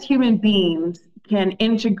we as human beings can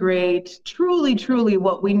integrate truly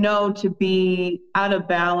what we know to be out of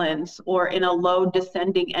balance or in a low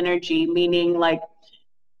descending energy, meaning like,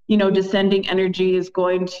 descending energy is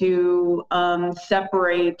going to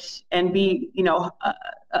separate and be,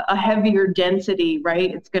 a heavier density,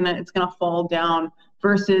 right? It's gonna fall down,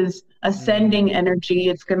 versus ascending energy.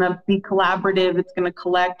 It's gonna be collaborative. It's gonna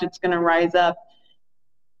collect. It's gonna rise up.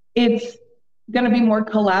 It's gonna be more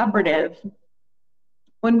collaborative.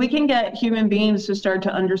 When we can get human beings to start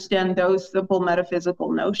to understand those simple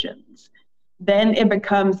metaphysical notions, then it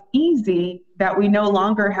becomes easy that we no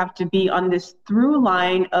longer have to be on this through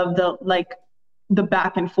line of the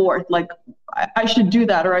back and forth, like, I should do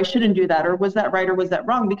that, or I shouldn't do that, or was that right, or was that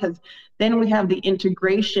wrong? Because then we have the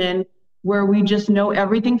integration where we just know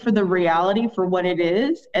everything for the reality for what it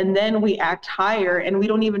is, and then we act higher, and we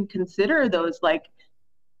don't even consider those like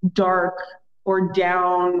dark or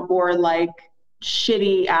down or like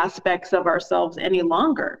shitty aspects of ourselves any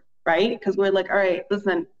longer. right? Because we're like, all right,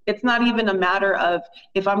 listen, it's not even a matter of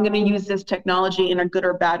if I'm going to use this technology in a good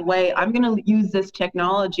or bad way. I'm going to use this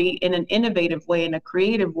technology in an innovative way, in a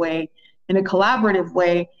creative way, in a collaborative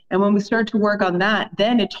way. And when we start to work on that,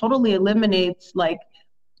 then it totally eliminates like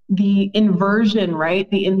the inversion, right?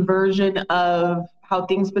 The inversion of how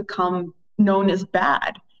things become known as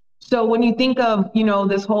bad. So when you think of,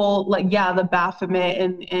 this whole like, yeah, the Baphomet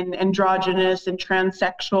and androgynous and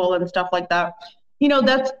transsexual and stuff like that,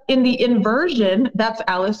 that's in the inversion, that's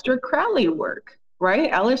Aleister Crowley work,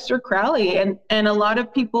 right? Aleister Crowley and a lot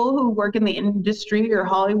of people who work in the industry or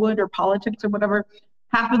Hollywood or politics or whatever,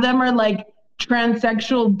 half of them are like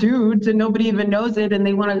transsexual dudes and nobody even knows it, and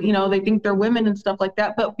they want to, they think they're women and stuff like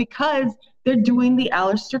that. But because they're doing the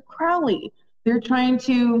Aleister Crowley, they're trying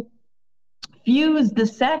to fuse the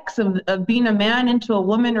sex of being a man into a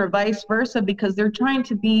woman or vice versa, because they're trying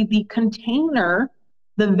to be the container,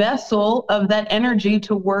 the vessel of that energy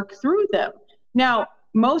to work through them. Now,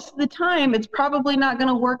 most of the time, it's probably not going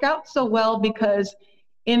to work out so well, because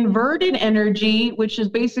inverted energy, which is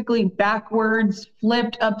basically backwards,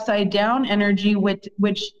 flipped, upside down energy, which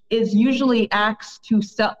is usually acts to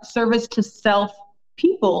service to self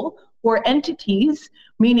people or entities,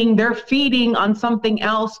 meaning they're feeding on something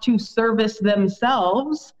else to service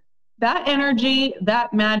themselves. That energy,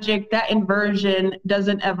 that magic, that inversion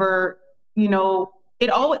doesn't ever,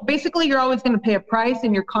 basically you're always going to pay a price,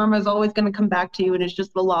 and your karma is always going to come back to you. And it's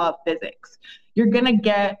just the law of physics. You're going to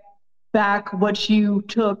get back what you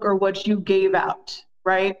took or what you gave out,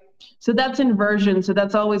 right? So that's inversion. So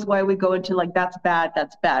that's always why we go into like, that's bad,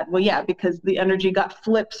 that's bad. Well, yeah, because the energy got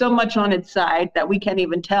flipped so much on its side that we can't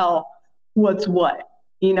even tell what's what,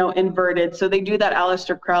 inverted. So they do that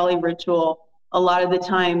Aleister Crowley ritual a lot of the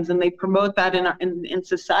times, and they promote that in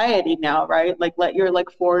society now, right? Like, let your like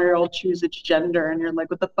 4-year-old choose its gender, and you're like,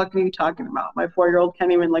 what the fuck are you talking about? My 4-year-old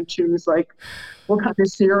can't even like choose like what kind of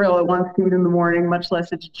cereal it wants to eat in the morning, much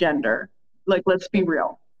less its gender. Like, let's be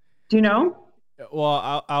real. Do you know?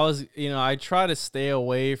 Well, I was, I try to stay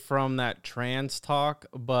away from that trans talk,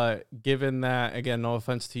 but given that, again, no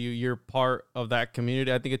offense to you, you're part of that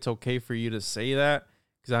community, I think it's okay for you to say that.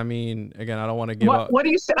 Because, I mean, again, I don't want to give up. What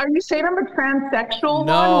do you say? Are you saying I'm a transsexual?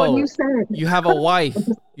 No. What do you say? You have a wife.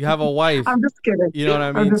 You have a wife. I'm just kidding. You know what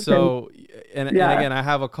I mean? So, and again, I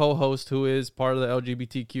have a co-host who is part of the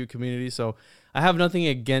LGBTQ community, so I have nothing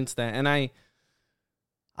against that. And I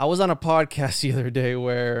was on a podcast the other day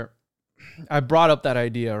where I brought up that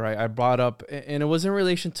idea, right? I brought up, and it was in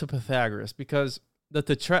relation to Pythagoras, because the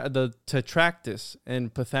Tetractys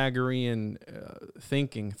and Pythagorean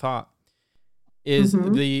thought is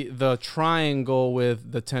the triangle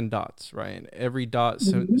with the 10 dots, right? And every dot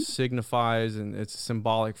signifies, and it's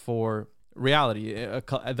symbolic for reality.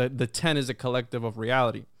 The 10 is a collective of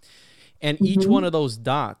reality. And each one of those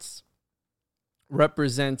dots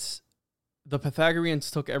represents, the Pythagoreans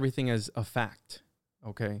took everything as a fact,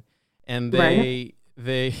 okay? And they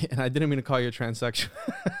and I didn't mean to call you a transsexual.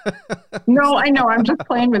 No, I know. I'm just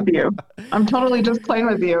playing with you. I'm totally just playing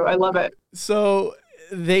with you. I love it. So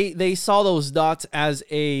they saw those dots as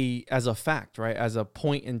a fact, right? As a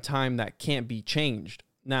point in time that can't be changed.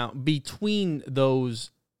 Now, between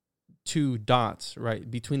those two dots, right?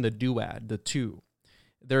 Between the duad, the two,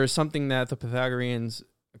 there is something that the Pythagoreans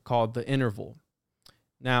called the interval.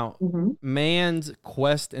 Now, man's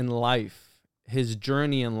quest in life, his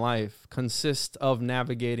journey in life, consists of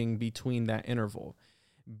navigating between that interval,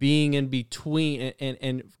 being in between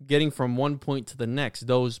and getting from one point to the next,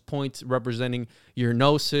 those points representing your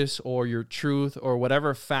gnosis or your truth or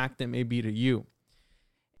whatever fact it may be to you.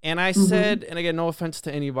 And I said, and again, no offense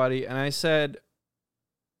to anybody, and I said,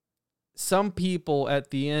 some people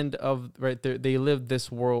at the end of, right there, they live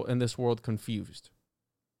this world confused.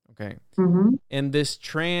 Okay. And this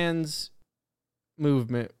trans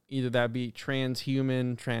movement, either that be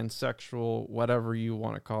transhuman, transsexual, whatever you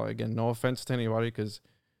want to call it. Again, no offense to anybody, because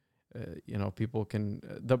people can.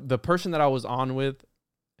 The person that I was on with,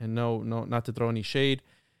 and no, not to throw any shade,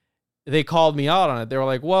 they called me out on it. They were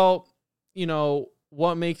like, "Well,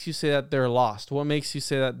 what makes you say that they're lost? What makes you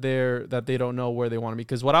say that they don't know where they want to be?"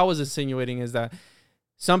 Because what I was insinuating is that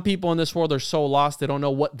some people in this world are so lost they don't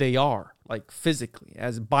know what they are, like physically,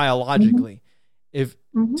 as biologically. If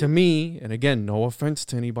to me, and again, no offense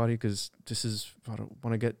to anybody, because I don't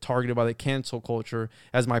want to get targeted by the cancel culture.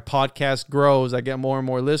 As my podcast grows, I get more and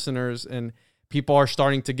more listeners, and people are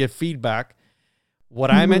starting to give feedback.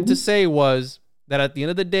 What I meant to say was that at the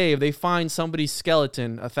end of the day, if they find somebody's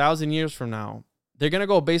skeleton 1,000 years from now, they're going to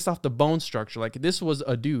go based off the bone structure. Like, this was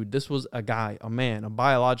a dude, this was a guy, a man, a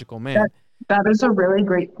biological man. That is a really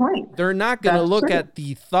great point. They're not going to look at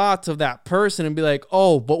the thoughts of that person and be like,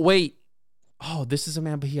 oh, but wait, oh, this is a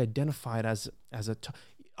man, but he identified as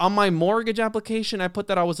on my mortgage application, I put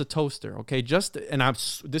that I was a toaster. Okay.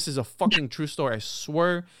 This is a fucking true story. I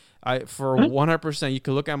swear for 100%, you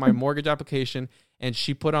can look at my mortgage application and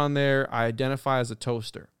she put on there, I identify as a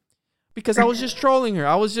toaster. Because I was just trolling her.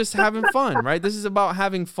 I was just having fun, right? This is about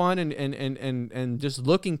having fun and just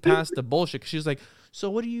looking past the bullshit. 'Cause she was like, so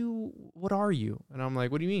what are you? And I'm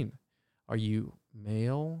like, what do you mean? Are you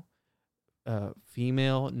male,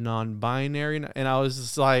 female, non-binary? And I was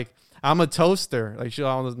just like, I'm a toaster. Like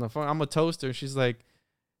I was on the phone, I'm a toaster. And she's like,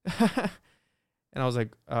 and I was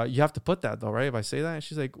like, you have to put that though, right? If I say that, and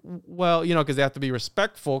she's like, well, because they have to be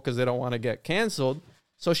respectful because they don't want to get canceled.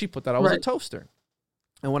 So she put that I was a toaster.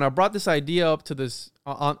 And when I brought this idea up to this,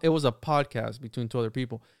 it was a podcast between two other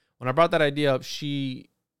people. When I brought that idea up, she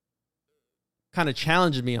kind of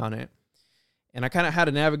challenged me on it. And I kind of had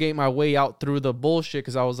to navigate my way out through the bullshit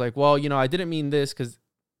because I was like, well, I didn't mean this because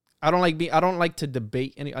I don't like to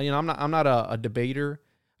debate any, I'm not a debater.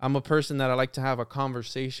 I'm a person that I like to have a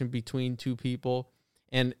conversation between two people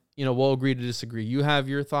and, we'll agree to disagree. You have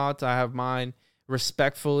your thoughts, I have mine,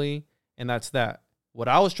 respectfully, and that's that. What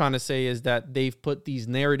I was trying to say is that they've put these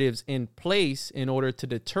narratives in place in order to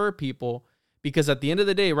deter people because at the end of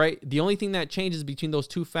the day, right, the only thing that changes between those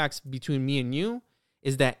two facts between me and you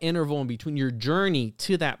is that interval in between your journey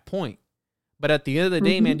to that point. But at the end of the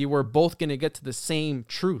day, Mandy, we're both going to get to the same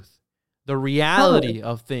truth, the reality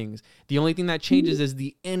of things. The only thing that changes is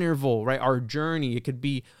the interval, right? Our journey. It could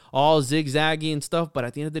be all zigzaggy and stuff, but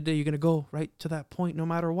at the end of the day, you're going to go right to that point no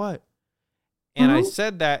matter what. And I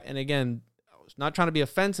said that, and again, not trying to be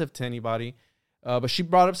offensive to anybody, but she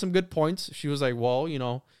brought up some good points. She was like,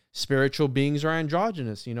 well, spiritual beings are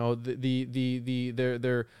androgynous,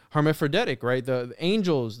 they're hermaphroditic, right? The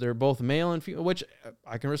angels, they're both male and female, which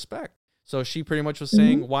I can respect. So she pretty much was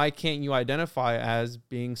saying, why can't you identify as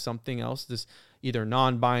being something else, this either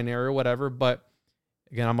non-binary or whatever? But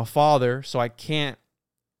again, I'm a father, so I can't,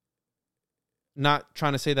 not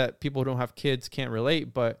trying to say that people who don't have kids can't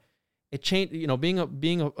relate, but it changed,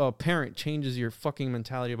 being a parent changes your fucking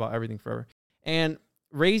mentality about everything forever. And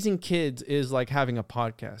raising kids is like having a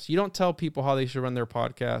podcast. You don't tell people how they should run their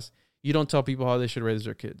podcast. You don't tell people how they should raise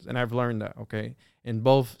their kids. And I've learned that, okay, in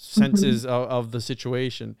both senses of the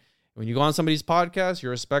situation. When you go on somebody's podcast,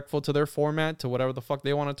 you're respectful to their format, to whatever the fuck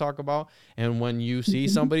they want to talk about. And when you see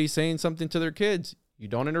somebody saying something to their kids, you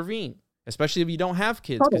don't intervene, especially if you don't have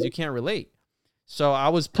kids because you can't relate. So I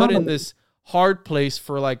was put in this hard place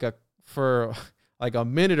for like a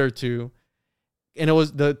minute or two, and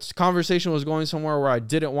the conversation was going somewhere where I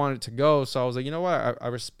didn't want it to go. So I was like, you know what? I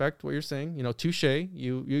respect what you're saying. Touche,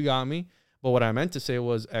 you got me. But what I meant to say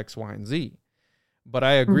was X, Y, and Z. But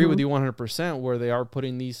I agree with you 100% where they are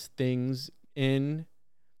putting these things in,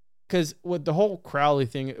 because with the whole Crowley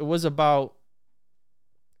thing, it was about,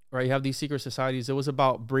 right? You have these secret societies. It was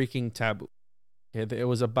about breaking taboo. Okay, it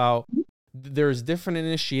was about, there's different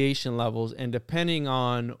initiation levels, and depending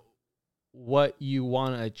on what you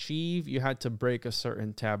want to achieve, you had to break a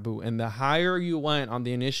certain taboo. And the higher you went on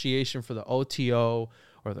the initiation for the OTO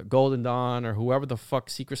or the Golden Dawn or whoever the fuck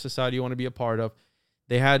secret society you want to be a part of,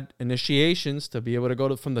 they had initiations to be able to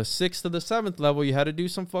go from the 6th to the 7th level. You had to do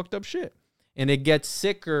some fucked up shit, and it gets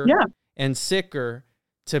sicker and sicker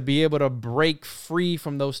to be able to break free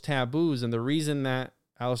from those taboos. And the reason that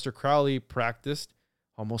Aleister Crowley practiced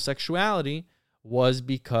homosexuality was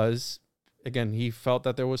because, again, he felt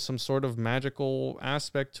that there was some sort of magical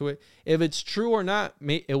aspect to it. If it's true or not,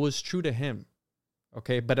 it was true to him.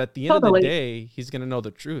 Okay. But at the end of the day, he's going to know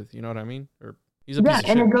the truth. You know what I mean? Or he's a piece of shit.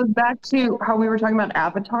 And it goes back to how we were talking about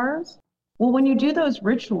avatars. Well, when you do those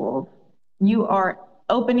rituals, you are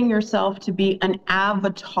opening yourself to be an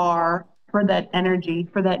avatar for that energy,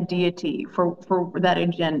 for that deity, for that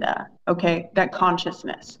agenda. Okay. That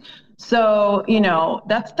consciousness. So,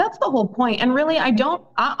 that's the whole point. And really,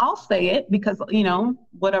 I'll say it because,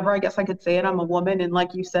 whatever, I guess I could say it. I'm a woman. And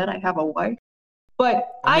like you said, I have a wife, but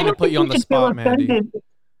I don't put you on the spot, Mandy.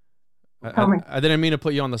 I didn't mean to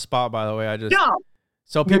put you on the spot, by the way. No.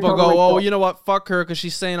 So people go, oh, you know what? Fuck her because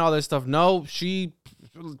she's saying all this stuff. No, she's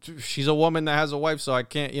a woman that has a wife, so I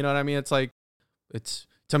can't, you know what I mean? It's like,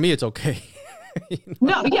 to me, it's okay.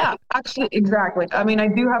 No, yeah, actually, exactly. I mean, I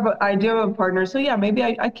do have a partner, so yeah, maybe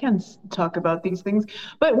I can talk about these things.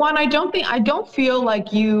 But one, I don't feel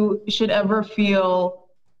like you should ever feel,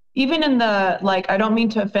 even in the, like, I don't mean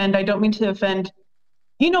to offend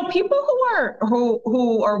People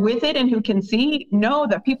who are with it and who can see know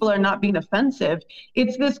that people are not being offensive.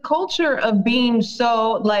 It's this culture of being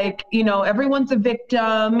so like, everyone's a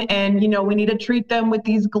victim, and we need to treat them with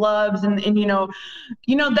these gloves, and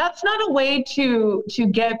that's not a way to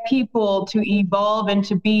get people to evolve and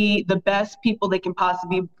to be the best people they can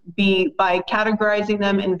possibly be, by categorizing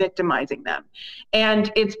them and victimizing them.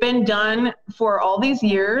 And it's been done for all these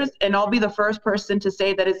years, and I'll be the first person to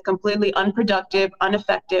say that it's completely unproductive,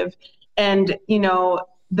 ineffective, and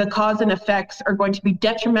the cause and effects are going to be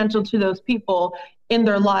detrimental to those people in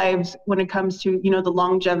their lives when it comes to the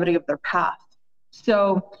longevity of their path.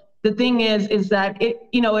 So the thing is that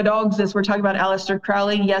it all exists. We're talking about Aleister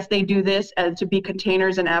Crowley. Yes, they do this as to be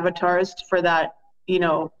containers and avatars for that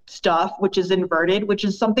stuff, which is inverted, which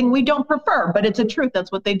is something we don't prefer, but it's a truth.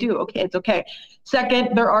 That's what they do. Okay, it's okay.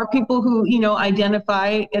 Second, there are people who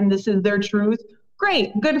identify and this is their truth.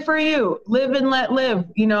 Great, good for you. Live and let live.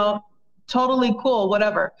 Totally cool,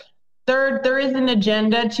 whatever. Third, there is an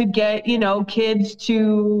agenda to get, kids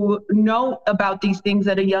to know about these things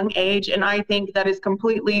at a young age. And I think that is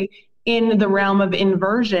completely in the realm of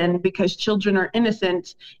inversion, because children are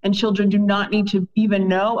innocent and children do not need to even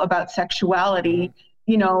know about sexuality,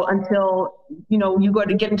 until, you go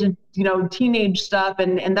to get into, teenage stuff.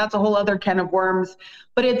 And that's a whole other can of worms.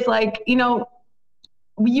 But it's like,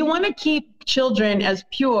 you want to keep children as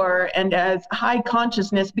pure and as high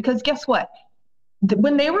consciousness, because guess what?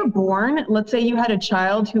 When they were born, let's say you had a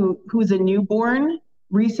child who's a newborn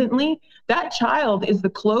recently, that child is the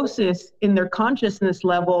closest in their consciousness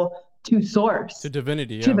level to source, to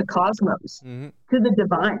divinity, to the cosmos, to the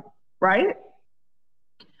divine, right?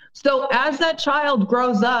 So as that child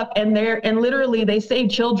grows up, and literally they say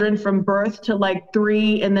children from birth to like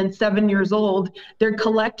 3 and then 7 years old, they're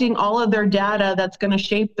collecting all of their data that's going to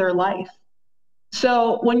shape their life.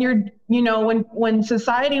 So when when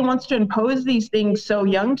society wants to impose these things so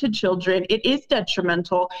young to children, it is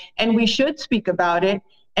detrimental, and we should speak about it.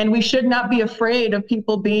 And we should not be afraid of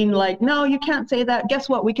people being like, no, you can't say that. Guess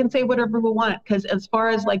what? We can say whatever we want. Because as far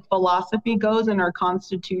as like philosophy goes in our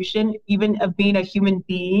Constitution, even of being a human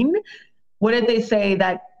being, what did they say?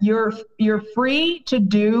 That you're free to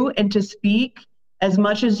do and to speak as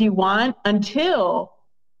much as you want until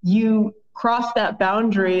you cross that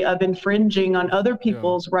boundary of infringing on other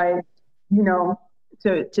people's rights,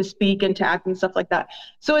 to speak and to act and stuff like that.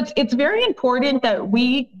 So it's very important that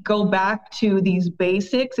we go back to these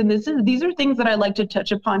basics. And these are things that I like to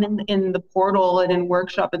touch upon in the portal and in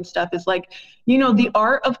workshop and stuff, is like, the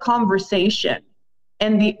art of conversation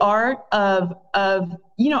and the art of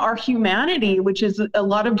our humanity, which is a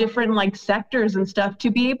lot of different like sectors and stuff, to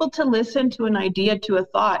be able to listen to an idea, to a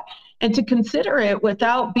thought, and to consider it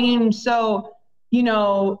without being so,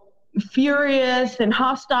 furious and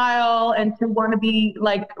hostile, and to want to be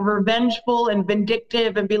like revengeful and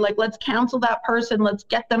vindictive and be like, let's cancel that person, let's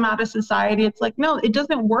get them out of society. It's like, no, it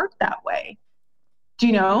doesn't work that way.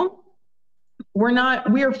 We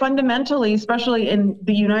are fundamentally, especially in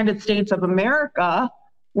the United States of America,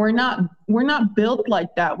 we're not built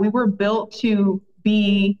like that. We were built to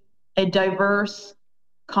be a diverse,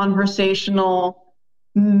 conversational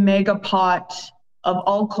megapot of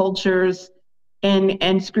all cultures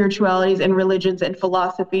and spiritualities and religions and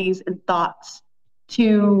philosophies and thoughts,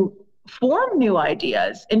 to form new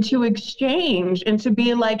ideas and to exchange and to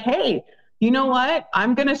be like, hey, you know what?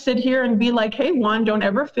 I'm going to sit here and be like, hey, Juan, don't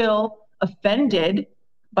ever feel offended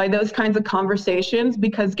by those kinds of conversations,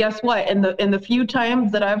 because guess what? In the few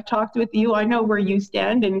times that I've talked with you, I know where you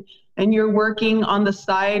stand, and you're working on the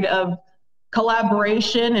side of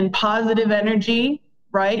collaboration and positive energy,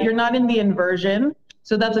 right? You're not in the inversion.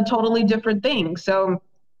 So that's a totally different thing. So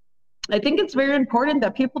I think it's very important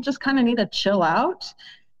that people just kind of need to chill out,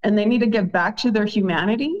 and they need to get back to their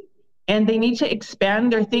humanity, and they need to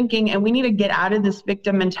expand their thinking, and we need to get out of this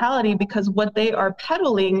victim mentality, because what they are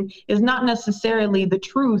peddling is not necessarily the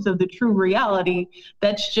truth of the true reality.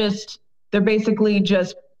 They're basically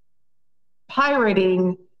just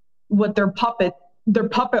pirating what their puppet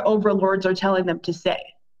overlords are telling them to say.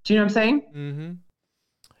 Do you know what I'm saying? Mm-hmm.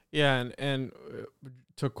 Yeah, and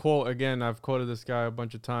to quote again, I've quoted this guy a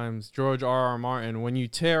bunch of times, George R.R. Martin, when you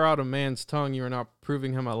tear out a man's tongue, you're not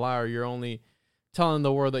proving him a liar. You're only telling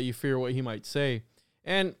the world that you fear what he might say.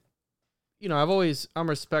 And, I'm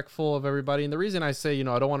respectful of everybody. And the reason I say, I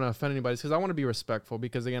don't want to offend anybody is because I want to be respectful,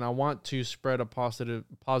 because again, I want to spread a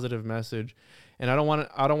positive message, and I don't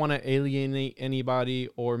want to alienate anybody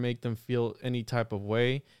or make them feel any type of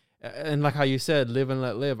way. And like how you said, live and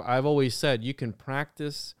let live. I've always said, you can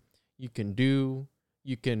practice, you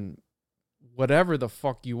can whatever the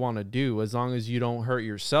fuck you want to do, as long as you don't hurt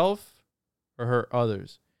yourself or hurt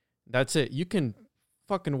others. That's it. You can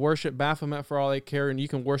fucking worship Baphomet for all they care, and you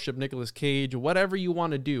can worship Nicolas Cage, whatever you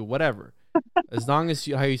want to do, whatever. As long as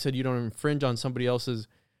how you said you don't infringe on somebody else's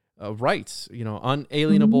rights,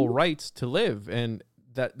 unalienable rights to live.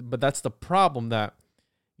 But that's the problem, that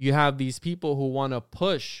you have these people who want to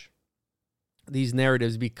push these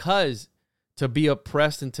narratives because to be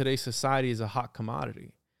oppressed in today's society is a hot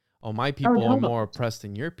commodity. Oh, my people are more oppressed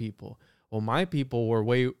than your people. Well, my people were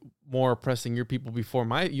way more oppressed than your people before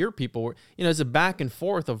your people were. It's a back and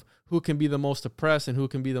forth of who can be the most oppressed and who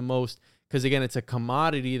can be the most, because again, it's a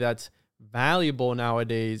commodity that's valuable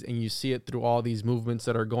nowadays, and you see it through all these movements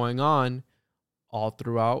that are going on all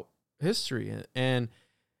throughout history. And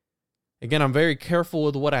again, I'm very careful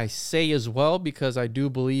with what I say as well, because I do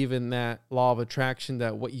believe in that law of attraction,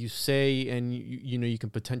 that what you say and you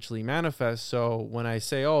can potentially manifest. So when I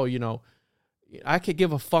say, I could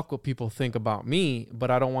give a fuck what people think about me,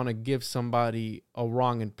 but I don't want to give somebody a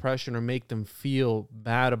wrong impression or make them feel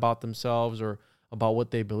bad about themselves or about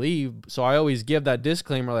what they believe. So I always give that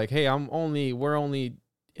disclaimer, like, hey, we're only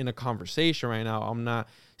in a conversation right now. I'm not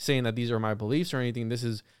saying that these are my beliefs or anything. This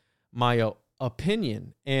is my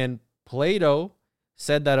opinion. And Plato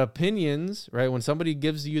said that opinions, right? When somebody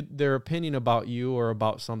gives you their opinion about you or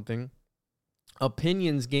about something,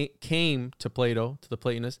 opinions came to Plato, to the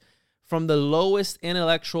Platonists, from the lowest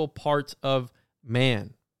intellectual parts of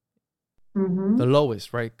man. The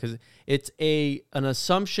lowest, right? Because it's an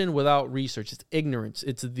assumption without research. It's ignorance.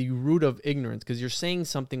 It's the root of ignorance, because you're saying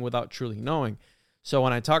something without truly knowing. So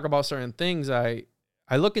when I talk about certain things, I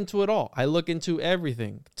look into it all. I look into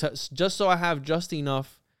everything just so I have just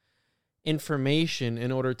enough information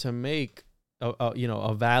in order to make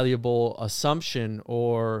a valuable assumption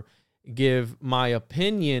or give my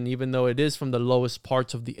opinion, even though it is from the lowest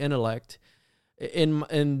parts of the intellect,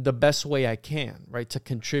 in the best way I can, right, to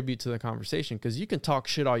contribute to the conversation. Because you can talk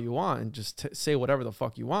shit all you want and just say whatever the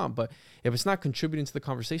fuck you want, but if it's not contributing to the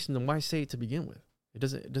conversation, then why say it to begin with? It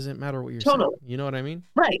doesn't matter what you're saying. You know what I mean?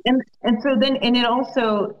 Right. And so then, and it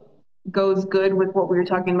also goes good with what we were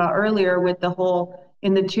talking about earlier with the whole,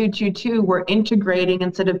 in the 222, we're integrating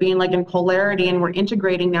instead of being like in polarity, and we're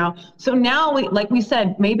integrating now. So now, like we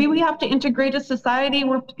said, maybe we have to integrate a society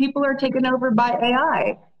where people are taken over by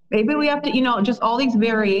AI. Maybe we have to, just all these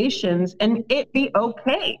variations, and it be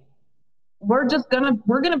okay. We're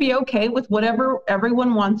gonna be okay with whatever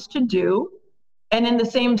everyone wants to do. And in the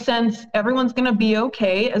same sense, everyone's going to be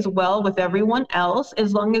okay as well with everyone else,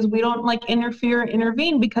 as long as we don't interfere,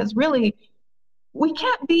 intervene, because really we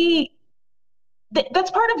can't be,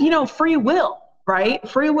 that's part of, free will, right?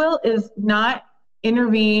 Free will is not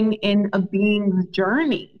intervene in a being's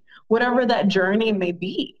journey, whatever that journey may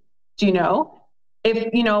be. Do you know?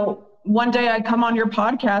 If, one day I come on your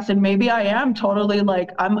podcast and maybe I am totally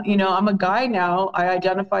I'm a guy now, I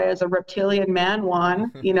identify as a reptilian man,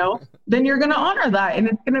 Juan, then you're going to honor that and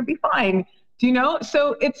it's going to be fine. Do you know?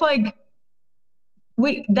 So it's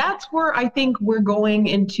that's where I think we're going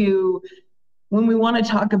into when we want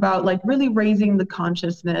to talk about really raising the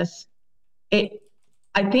consciousness. I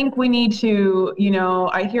think we need to,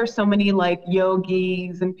 I hear so many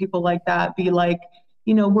yogis and people like that be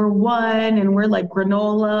we're one and we're like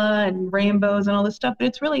granola and rainbows and all this stuff. But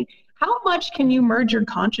it's really, how much can you merge your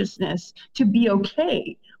consciousness to be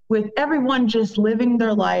okay with everyone just living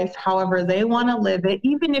their life however they want to live it,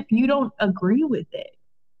 even if you don't agree with it?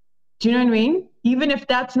 Do you know what I mean? Even if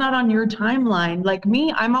that's not on your timeline. Like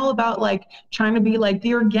me, I'm all about trying to be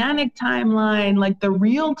the organic timeline, the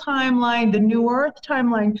real timeline, the new earth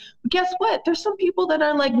timeline. But guess what? There's some people that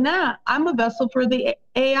are nah, I'm a vessel for the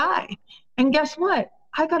AI. And guess what?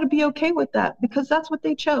 I got to be okay with that, because that's what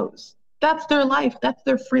they chose. That's their life. That's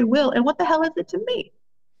their free will. And what the hell is it to me?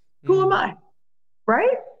 Who am I?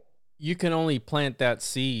 Right? You can only plant that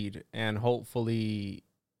seed, and hopefully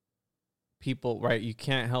people, right? You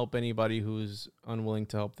can't help anybody who's unwilling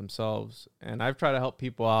to help themselves. And I've tried to help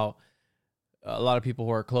people out. A lot of people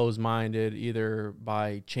who are closed-minded, either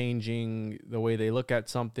by changing the way they look at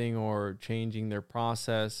something or changing their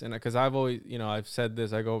process. And because I've always, I've said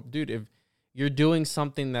this, I go, dude, if you're doing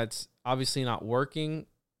something that's obviously not working,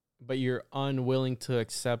 but you're unwilling to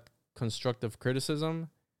accept constructive criticism,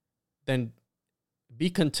 then be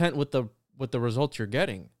content with the results you're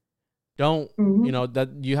getting. Don't, that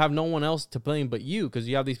you have no one else to blame but you, because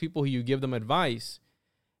you have these people who you give them advice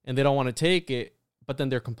and they don't want to take it, but then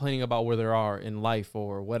they're complaining about where they are in life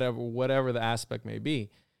or whatever the aspect may be.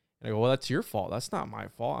 And I go, well, that's your fault. That's not my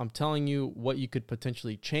fault. I'm telling you what you could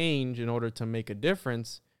potentially change in order to make a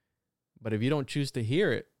difference. But if you don't choose to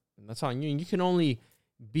hear it, that's on you. And you can only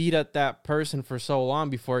beat at that person for so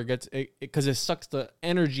long before it gets, because it sucks the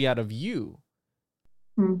energy out of you.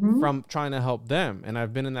 from trying to help them. And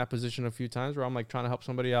I've been in that position a few times where I'm like trying to help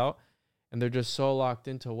somebody out, and they're just so locked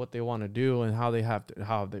into what they want to do and how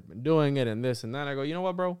they've been doing it and this and that. I go, you know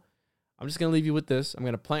what, bro? I'm just going to leave you with this. I'm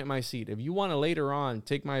going to plant my seed. If you want to later on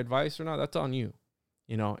take my advice or not, that's on you.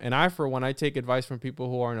 You know, and I take advice from people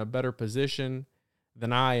who are in a better position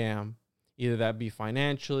than I am, either that be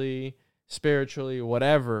financially, spiritually,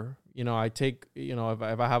 whatever. You know, I take, you know, if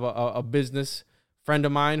I have a business friend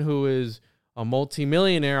of mine who is a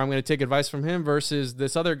multimillionaire, I'm going to take advice from him versus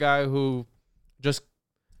this other guy who just,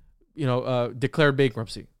 you know, declared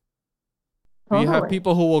bankruptcy. You have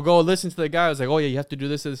people who will go listen to the guy who's like, oh yeah, you have to do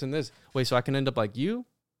this, this, and this. Wait, so I can end up like you?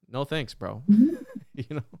 No thanks, bro. You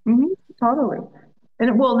know? Totally.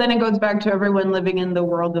 And then it goes back to everyone living in the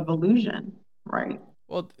world of illusion, right?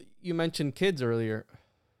 Well, you mentioned kids earlier.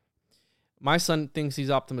 My son thinks he's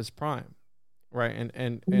Optimus Prime, right?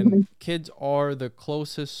 And kids are the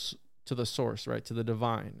closest to the source, right? To the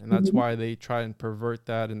divine. And that's why they try and pervert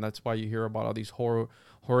that. And that's why you hear about all these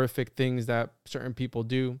horrific things that certain people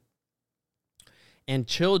do. And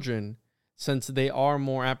children, since they are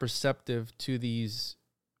more apperceptive to these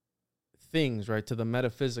things, right? To the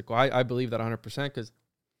metaphysical. I believe that 100% because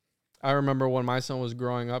I remember when my son was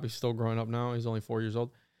growing up, he's still growing up now. He's only 4 years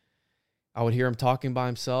old. I would hear him talking by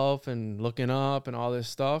himself and looking up and all this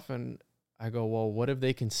stuff. And I go, well, what if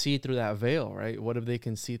they can see through that veil, right? What if they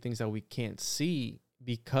can see things that we can't see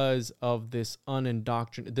because of this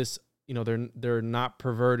unindoctrinated, this, you know, they're not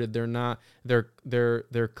perverted. They're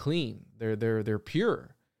clean. They're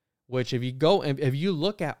pure, which if you go and if you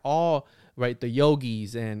look at all, right, the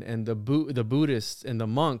yogis and the Buddhists and the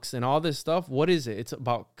monks and all this stuff, what is it? It's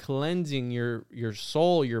about cleansing your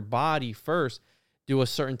soul, your body first. Do a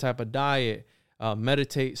certain type of diet,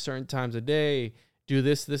 meditate certain times a day, do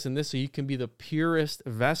this, and this, so you can be the purest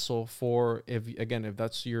vessel for, if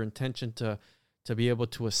that's your intention to be able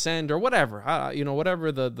to ascend or whatever, you know,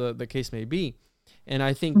 whatever the case may be. And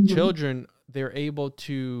I think children, they're able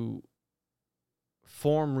to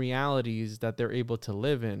form realities that they're able to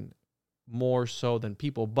live in more so than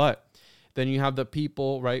people. But then you have the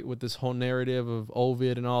people, right, with this whole narrative of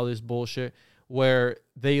Ovid and all this bullshit, where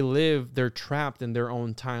they're trapped in their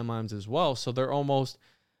own timelines as well. So they're almost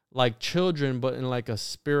like children, but in like a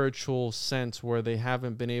spiritual sense where they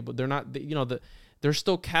haven't been able, they're not, you know, they're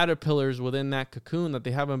still caterpillars within that cocoon that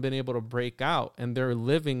they haven't been able to break out, and they're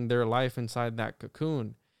living their life inside that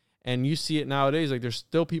cocoon. And you see it nowadays, like there's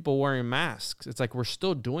still people wearing masks. It's like, we're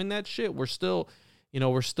still doing that shit. We're still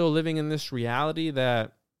living in this reality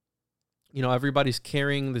that, you know, everybody's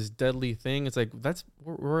carrying this deadly thing. It's like,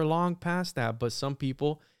 we're long past that. But some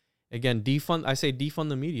people, again, defund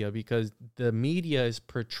the media, because the media is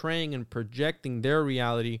portraying and projecting their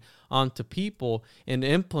reality onto people and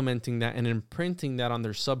implementing that and imprinting that on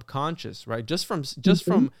their subconscious, right? Just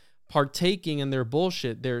from partaking in their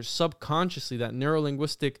bullshit, they're subconsciously, that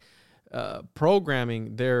neurolinguistic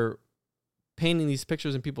programming, they're painting these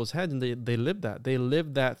pictures in people's heads, and they live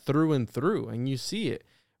that through and through, and you see it.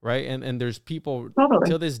 Right. And there's people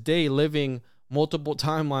to this day living multiple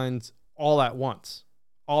timelines all at once.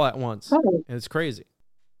 Totally. And it's crazy.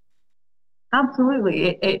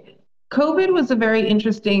 Absolutely. COVID was a very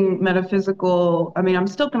interesting metaphysical. I mean, I'm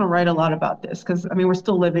still going to write a lot about this because, I mean, we're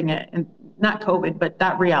still living it, and not COVID, but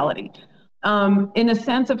that reality. In a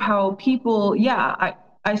sense of how people,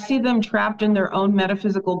 I see them trapped in their own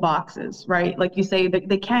metaphysical boxes, right? Like you say,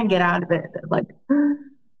 they can't get out of it. They're like,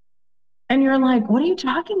 and you're like, what are you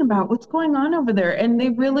talking about? What's going on over there? And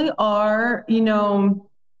they really are, you know,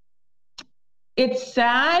 it's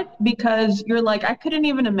sad because you're like, I couldn't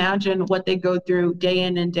even imagine what they go through day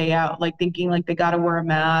in and day out, like thinking like they got to wear a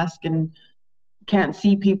mask and can't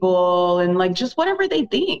see people and like just whatever they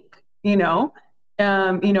think, you know,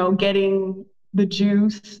 getting the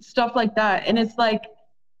juice, stuff like that. And it's like,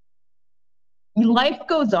 life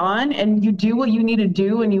goes on and you do what you need to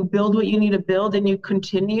do and you build what you need to build and you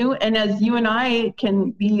continue. And as you and I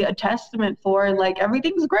can be a testament for, and like,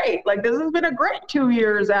 everything's great. Like, this has been a great 2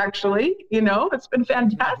 years, actually, you know, it's been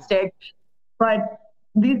fantastic. But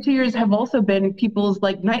these 2 years have also been people's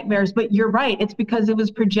like nightmares. But you're right. It's because it was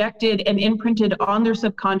projected and imprinted on their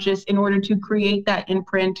subconscious in order to create that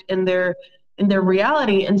imprint in their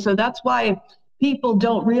reality. And so that's why people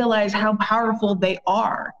don't realize how powerful they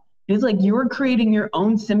are. It's like you're creating your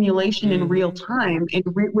own simulation in real time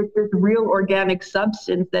with this real organic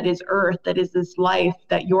substance that is Earth, that is this life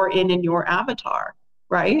that you're in your avatar,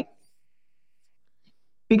 right?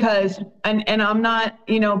 Because, and I'm not,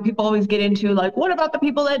 you know, people always get into like, what about the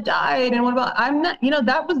people that died? And what about, I'm not, you know,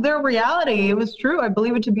 that was their reality. It was true. I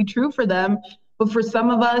believe it to be true for them. But for some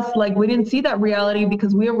of us, like, we didn't see that reality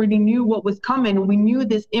because we already knew what was coming. We knew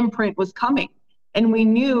this imprint was coming. And we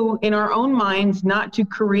knew in our own minds not to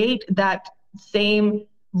create that same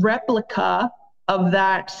replica of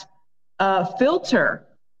that filter,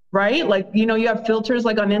 right? Like, you know, you have filters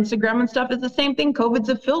like on Instagram and stuff. It's the same thing. COVID's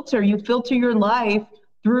a filter. You filter your life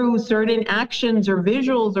through certain actions or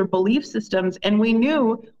visuals or belief systems. And we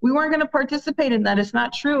knew we weren't going to participate in that. It's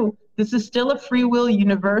not true. This is still a free will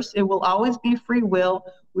universe. It will always be free will.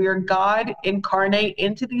 We are God incarnate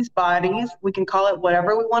into these bodies. We can call it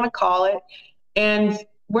whatever we want to call it. And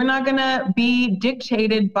we're not going to be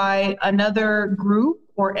dictated by another group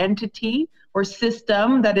or entity or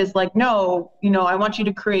system that is like, no, you know, I want you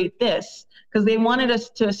to create this, because they wanted us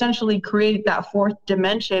to essentially create that fourth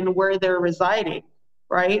dimension where they're residing,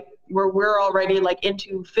 right? Where we're already like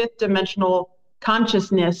into fifth dimensional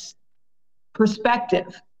consciousness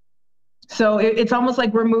perspective. So it's almost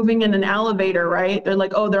like we're moving in an elevator, right? They're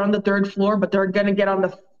like, oh, they're on the third floor, but they're going to get on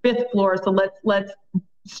the fifth floor. So let's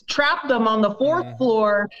trap them on the fourth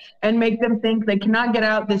floor and make them think they cannot get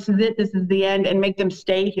out. This is it. This is the end, and make them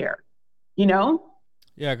stay here, you know?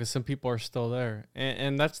 Yeah, because some people are still there.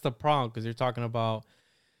 And that's the problem, because you're talking about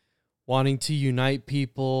wanting to unite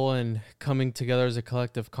people and coming together as a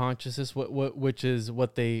collective consciousness, which is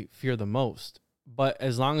what they fear the most. But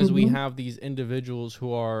as long as we have these individuals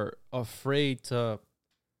who are afraid to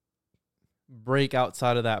break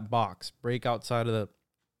outside of that box, break outside of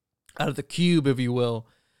the cube, if you will,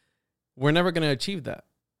 we're never going to achieve that,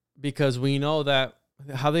 because we know that,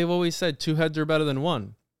 how they've always said, two heads are better than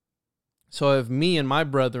one. So if me and my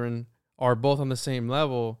brethren are both on the same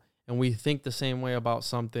level and we think the same way about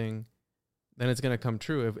something, then it's going to come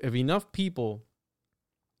true. If enough people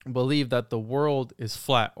believe that the world is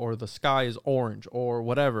flat or the sky is orange or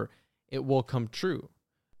whatever, it will come true.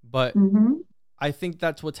 But I think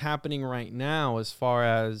that's what's happening right now, as far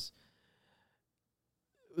as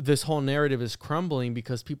this whole narrative is crumbling,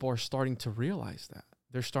 because people are starting to realize that.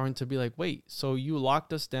 They're starting to be like, wait, so you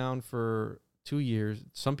locked us down for 2 years.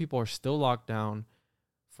 Some people are still locked down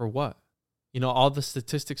for what? You know, all the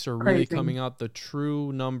statistics are really coming out. The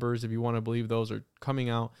true numbers, if you want to believe those, are coming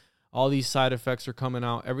out. All these side effects are coming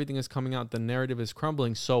out. Everything is coming out. The narrative is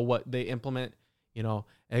crumbling. So what they implement, you know,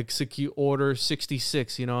 execute order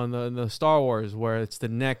 66, you know, in the Star Wars, where it's the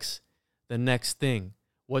next thing.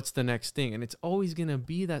 What's the next thing? And it's always going to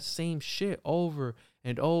be that same shit over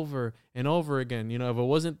and over and over again. You know, if it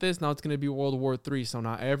wasn't this, now it's going to be World War III. So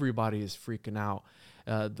now everybody is freaking out.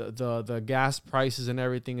 The gas prices and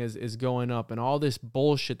everything is going up, and all this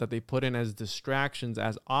bullshit that they put in as distractions,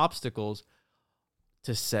 as obstacles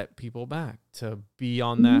to set people back, to be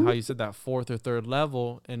on that, how you said, that fourth or third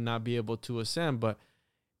level and not be able to ascend. But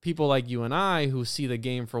people like you and I, who see the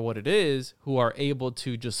game for what it is, who are able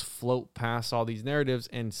to just float past all these narratives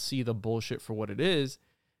and see the bullshit for what it is,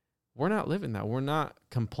 we're not living that. We're not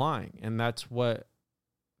complying. And that's what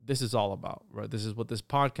this is all about, right? This is what this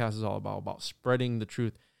podcast is all about spreading the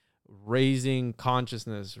truth, raising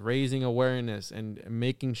consciousness, raising awareness, and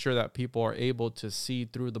making sure that people are able to see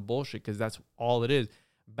through the bullshit, because that's all it is.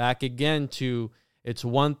 Back again to, it's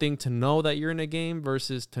one thing to know that you're in a game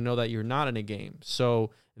versus to know that you're not in a game.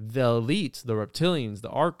 So the elites, the reptilians, the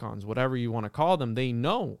archons, whatever you want to call them, they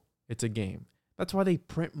know it's a game. That's why they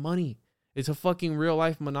print money. It's a fucking real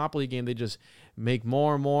life Monopoly game. They just make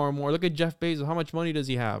more and more and more. Look at Jeff Bezos. How much money does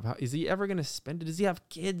he have? Is he ever going to spend it? Does he have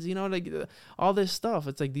kids? You know, like all this stuff.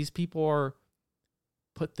 It's like these people are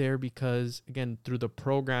put there because, again, through the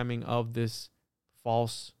programming of this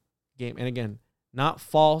false game. And again, not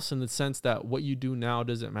false in the sense that what you do now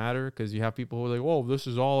doesn't matter, because you have people who are like, whoa, this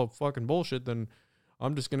is all fucking bullshit, then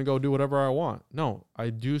I'm just going to go do whatever I want. No, I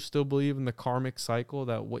do still believe in the karmic cycle,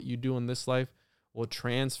 that what you do in this life will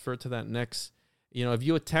transfer to that next. You know, if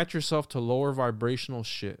you attach yourself to lower vibrational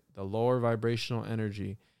shit, the lower vibrational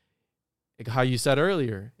energy, like how you said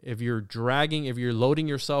earlier, if you're loading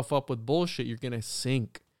yourself up with bullshit, you're going to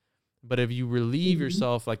sink. But if you relieve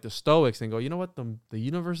yourself like the Stoics and go, you know what, the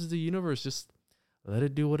universe is the universe, just let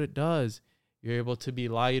it do what it does, you're able to be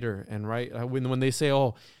lighter. And right, when they say,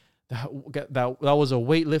 oh, that was a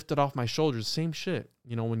weight lifted off my shoulders, same shit.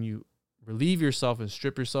 You know, when you relieve yourself and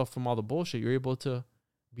strip yourself from all the bullshit, you're able to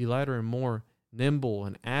be lighter and more nimble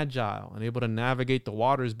and agile and able to navigate the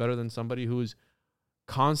waters better than somebody who's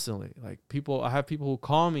constantly like I have people who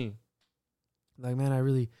call me like, man, I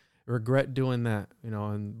really regret doing that, you know,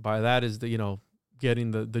 and by that is the, you know,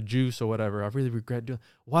 getting the juice or whatever. I really regret doing.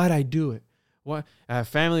 Why'd I do it? I have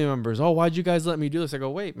family members. Oh, why'd you guys let me do this? I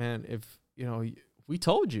go, wait, man, if, you know, we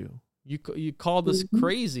told you, You call this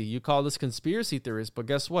crazy. You call this conspiracy theorist. But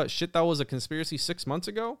guess what? Shit that was a conspiracy 6 months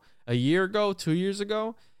ago, a year ago, 2 years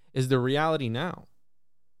ago is the reality now.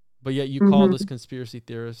 But yet you call this conspiracy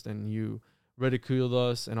theorist and you ridiculed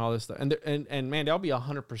us and all this stuff. And Mandy, I'll be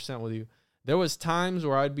 100% with you. There was times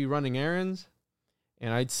where I'd be running errands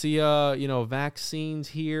and I'd see vaccines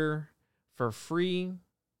here for free.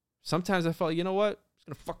 Sometimes I felt, you know what?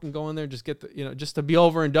 I'm gonna fucking go in there and just get just to be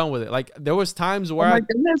over and done with it. Like there was times where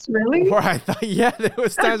goodness, really? Where I thought, there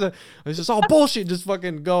was times it was just all bullshit. Just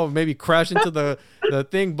fucking go, maybe crash into the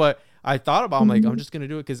thing. But I thought about, I'm like, I'm just gonna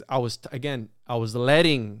do it because I was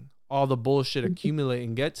letting all the bullshit accumulate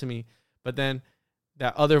and get to me. But then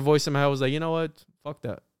that other voice in my head was like, you know what? Fuck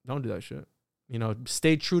that. Don't do that shit.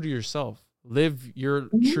 Stay true to yourself. Live your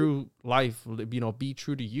true life. Be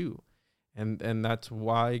true to you. And that's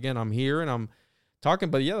why, again, I'm here and I'm talking.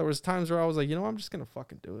 But yeah, there was times where I was like, I'm just going to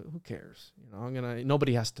fucking do it. Who cares?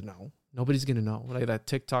 Nobody has to know. Nobody's going to know. Like that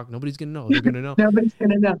TikTok, nobody's going to know. They're going to know. Nobody's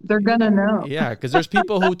going to know. They're going to know. Yeah, because there's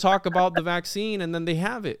people who talk about the vaccine and then they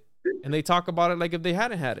have it. And they talk about it like if they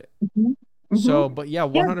hadn't had it. So, but yeah,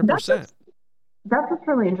 100%. That's what's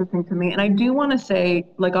really interesting to me. And I do want to say,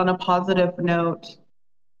 like on a positive note,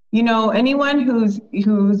 anyone who's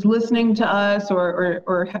listening to us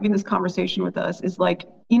or having this conversation with us is like,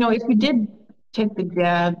 if you did take the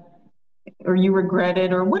jab or you regret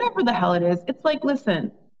it or whatever the hell it is, it's like,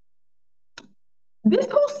 listen, this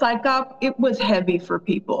whole psych op, it was heavy for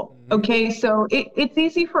people. Okay. So it's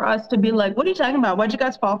easy for us to be like, what are you talking about? Why'd you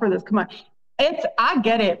guys fall for this? Come on. I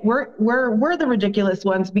get it. We're the ridiculous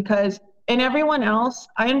ones because in everyone else,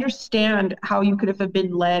 I understand how you could have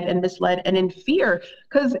been led and misled and in fear.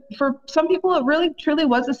 Because for some people, it really, truly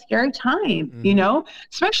was a scary time,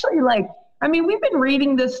 especially we've been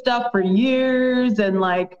reading this stuff for years and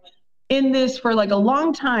like in this for like a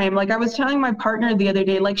long time. Like I was telling my partner the other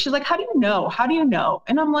day, like, she's like, how do you know? How do you know?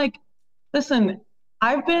 And I'm like, listen,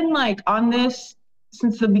 I've been like on this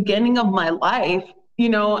since the beginning of my life.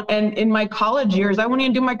 And in my college years, I wouldn't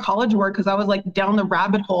even do my college work because I was like down the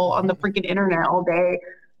rabbit hole on the freaking internet all day,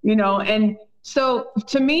 and so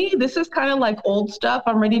to me, this is kind of like old stuff.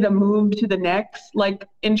 I'm ready to move to the next like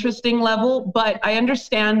interesting level, but I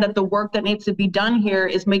understand that the work that needs to be done here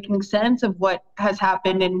is making sense of what has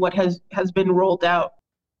happened and what has been rolled out.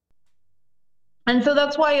 And so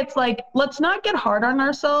that's why it's like, let's not get hard on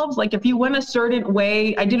ourselves. Like if you went a certain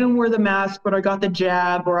way, I didn't wear the mask, but I got the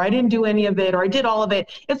jab, or I didn't do any of it, or I did all of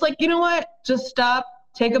it. It's like, you know what? Just stop,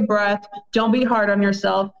 take a breath. Don't be hard on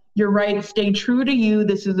yourself. You're right. Stay true to you.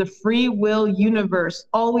 This is a free will universe,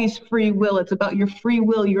 always free will. It's about your free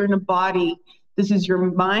will. You're in a body. This is your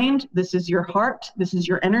mind. This is your heart. This is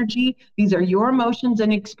your energy. These are your emotions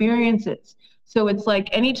and experiences. So it's like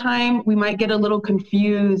anytime we might get a little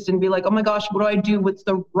confused and be like, oh my gosh, what do I do? What's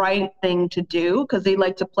the right thing to do? Because they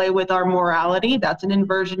like to play with our morality. That's an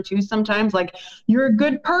inversion too sometimes. Like, you're a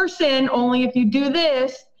good person only if you do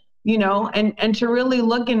this, and to really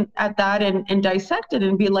look at that and dissect it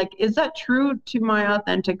and be like, is that true to my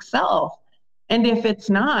authentic self? And if it's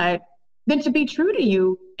not, then to be true to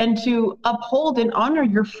you and to uphold and honor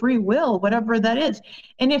your free will, whatever that is.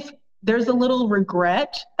 And if there's a little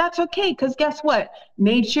regret, that's okay. Because guess what?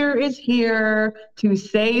 Nature is here to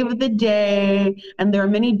save the day. And there are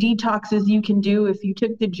many detoxes you can do if you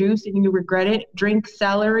took the juice and you regret it. Drink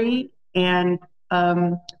celery and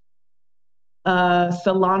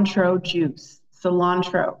cilantro juice.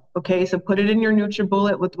 Cilantro. Okay. So put it in your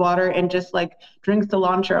NutriBullet with water and just like drink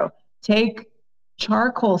cilantro. Take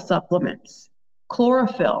charcoal supplements,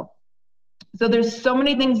 chlorophyll. So there's so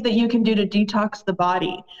many things that you can do to detox the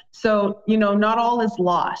body. So, not all is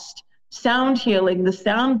lost. Sound healing, the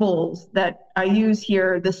sound bowls that I use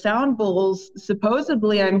here, the sound bowls,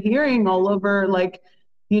 supposedly I'm hearing all over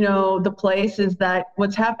the place is that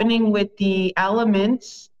what's happening with the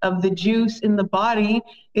elements of the juice in the body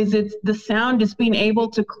is the sound is being able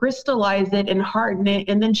to crystallize it and harden it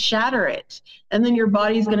and then shatter it. And then your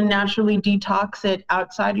body's going to naturally detox it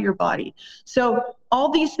outside of your body. So all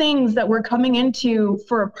these things that we're coming into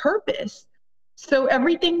for a purpose. So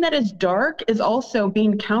everything that is dark is also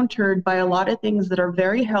being countered by a lot of things that are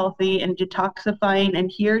very healthy and detoxifying and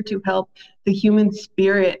here to help the human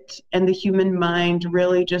spirit and the human mind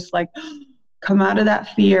really just like come out of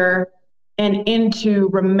that fear and into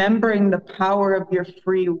remembering the power of your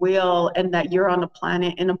free will and that you're on a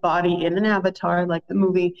planet, in a body, in an avatar, like the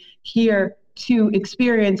movie, here to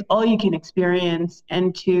experience all you can experience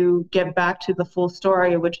and to get back to the full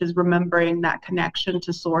story, which is remembering that connection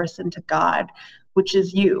to source and to God, which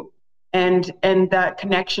is you. And that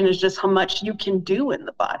connection is just how much you can do in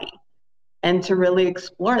the body. and to really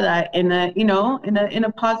explore that in a, you know, in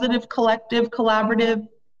a positive, collective, collaborative,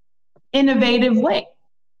 innovative way.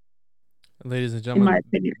 Ladies and In gentlemen, my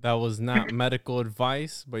opinion. that was not medical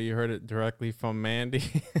advice, but you heard it directly from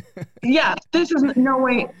Mandy. Yeah, this is no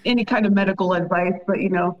way any kind of medical advice, but you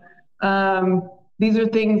know, these are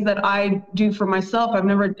things that I do for myself. I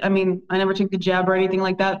never took the jab or anything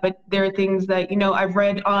like that, but there are things that, you know, I've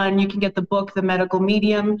read on, you can get the book, The Medical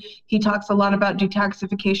Medium. He talks a lot about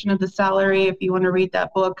detoxification of the salary, if you want to read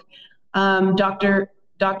that book. Dr.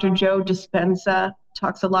 Joe Dispenza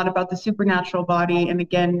talks a lot about the supernatural body, and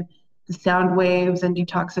again, the sound waves and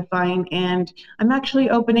detoxifying. And I'm actually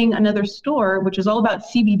opening another store, which is all about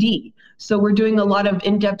CBD. So we're doing a lot of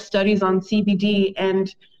in-depth studies on CBD,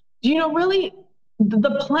 and, you know, really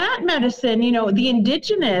the plant medicine, you know, the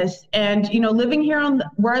indigenous, and, you know, living here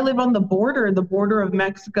where I live on the border of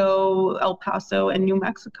Mexico, El Paso and New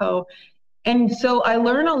Mexico. And so I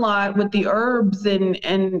learn a lot with the herbs and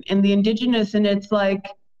the indigenous, and it's like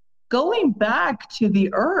going back to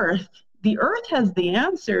the earth has the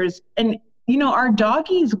answers. And, you know, our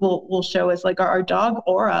doggies will show us, like our dog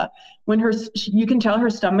Aura, when you can tell her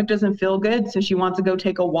stomach doesn't feel good, so she wants to go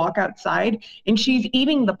take a walk outside, and she's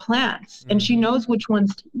eating the plants, and she knows which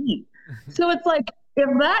ones to eat. So it's like, if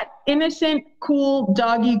that innocent, cool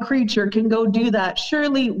doggy creature can go do that,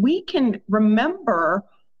 surely we can remember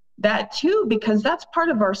that too, because that's part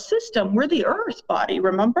of our system. We're the earth body,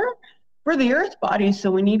 remember? We're the earth body,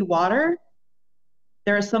 so we need water.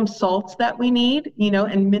 There are some salts that we need, you know,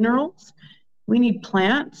 and minerals. We need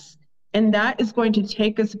plants. And that is going to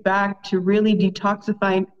take us back to really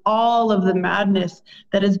detoxifying all of the madness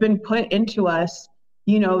that has been put into us,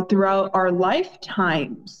 you know, throughout our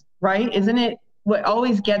lifetimes, right? Isn't it what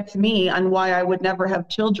always gets me on why I would never have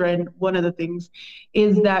children? One of the things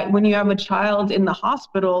is that when you have a child in the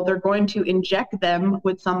hospital, they're going to inject them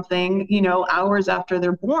with something, you know, hours after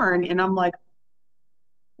they're born. And I'm like,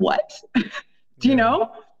 what? Do you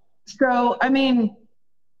know? So, I mean,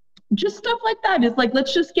 just stuff like that. It's like,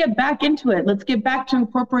 let's just get back into it. Let's get back to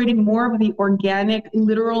incorporating more of the organic,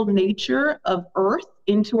 literal nature of Earth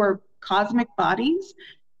into our cosmic bodies.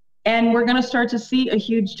 And we're going to start to see a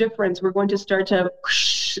huge difference. We're going to start to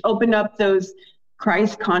open up those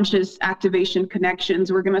Christ conscious activation connections.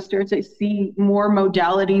 We're going to start to see more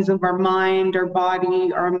modalities of our mind, our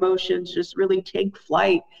body, our emotions just really take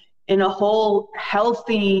flight in a whole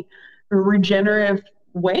healthy, regenerative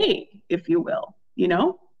way, if you will, you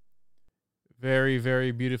know? Very,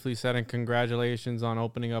 very beautifully said, and congratulations on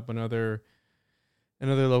opening up another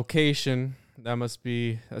location.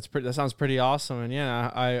 That sounds pretty awesome. And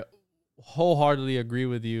yeah, I wholeheartedly agree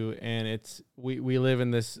with you. And we live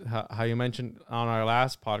in this, how you mentioned on our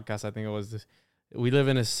last podcast, I think it was this, we live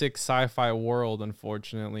in a sick sci-fi world,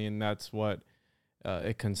 unfortunately, and that's what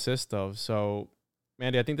it consists of. So,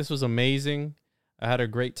 Mandy, I think this was amazing. I had a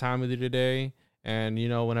great time with you today. And, you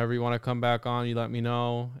know, whenever you want to come back on, you let me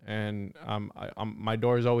know. And my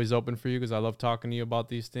door is always open for you, because I love talking to you about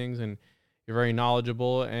these things, and you're very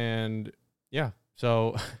knowledgeable. And yeah,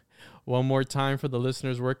 so one more time for the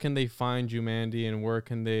listeners, where can they find you, Mandy? And where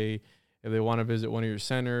can they, if they want to visit one of your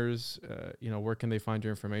centers, you know, where can they find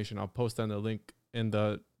your information? I'll post on the link in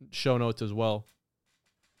the show notes as well.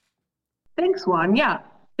 Thanks, Juan. Yeah.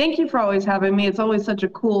 Thank you for always having me. It's always such a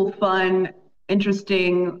cool, fun,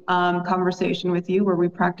 interesting conversation with you, where we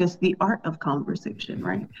practice the art of conversation,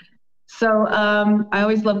 right? So I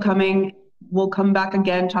always love coming. We'll come back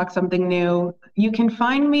again, talk something new. You can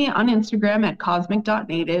find me on Instagram at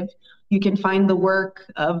cosmic.native. You can find the work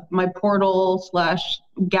of my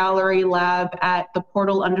portal/gallery lab at the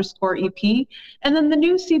portal_EP. And then the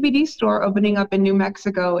new CBD store opening up in New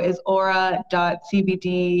Mexico is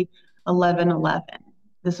aura.cbd1111.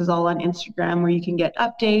 This is all on Instagram, where you can get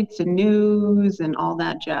updates and news and all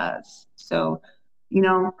that jazz. So, you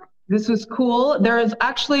know, this was cool. There is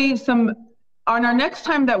actually on our next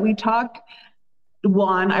time that we talk,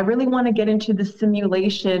 Juan, I really want to get into the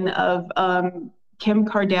simulation of Kim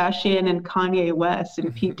Kardashian and Kanye West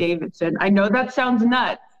and Pete Davidson. I know that sounds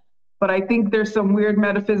nuts, but I think there's some weird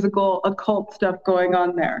metaphysical occult stuff going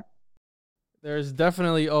on there. There's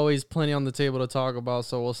definitely always plenty on the table to talk about,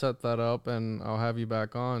 so we'll set that up and I'll have you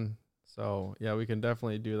back on. So yeah, we can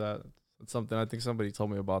definitely do that. It's something, I think somebody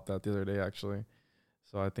told me about that the other day, actually.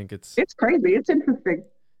 So I think it's crazy. It's interesting.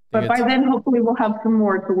 But by then, hopefully we'll have some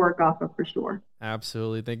more to work off of for sure.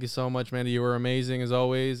 Absolutely. Thank you so much, Mandy. You were amazing as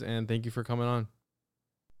always, and thank you for coming on.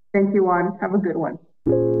 Thank you, Juan. Have a good one.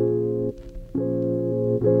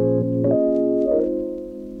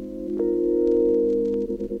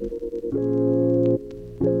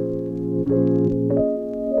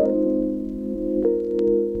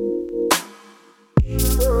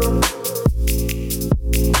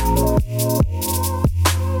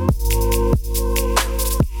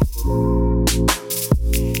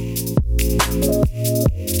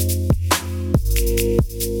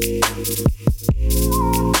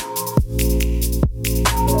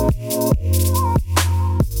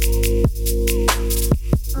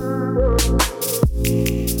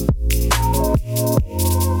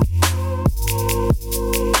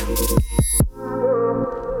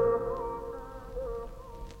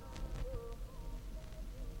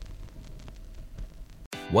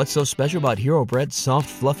 What's so special about Hero Bread's soft,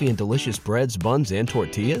 fluffy, and delicious breads, buns, and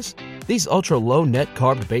tortillas? These ultra-low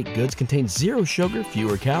net-carb baked goods contain zero sugar,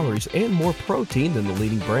 fewer calories, and more protein than the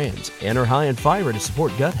leading brands, and are high in fiber to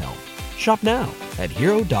support gut health. Shop now at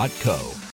Hero.co.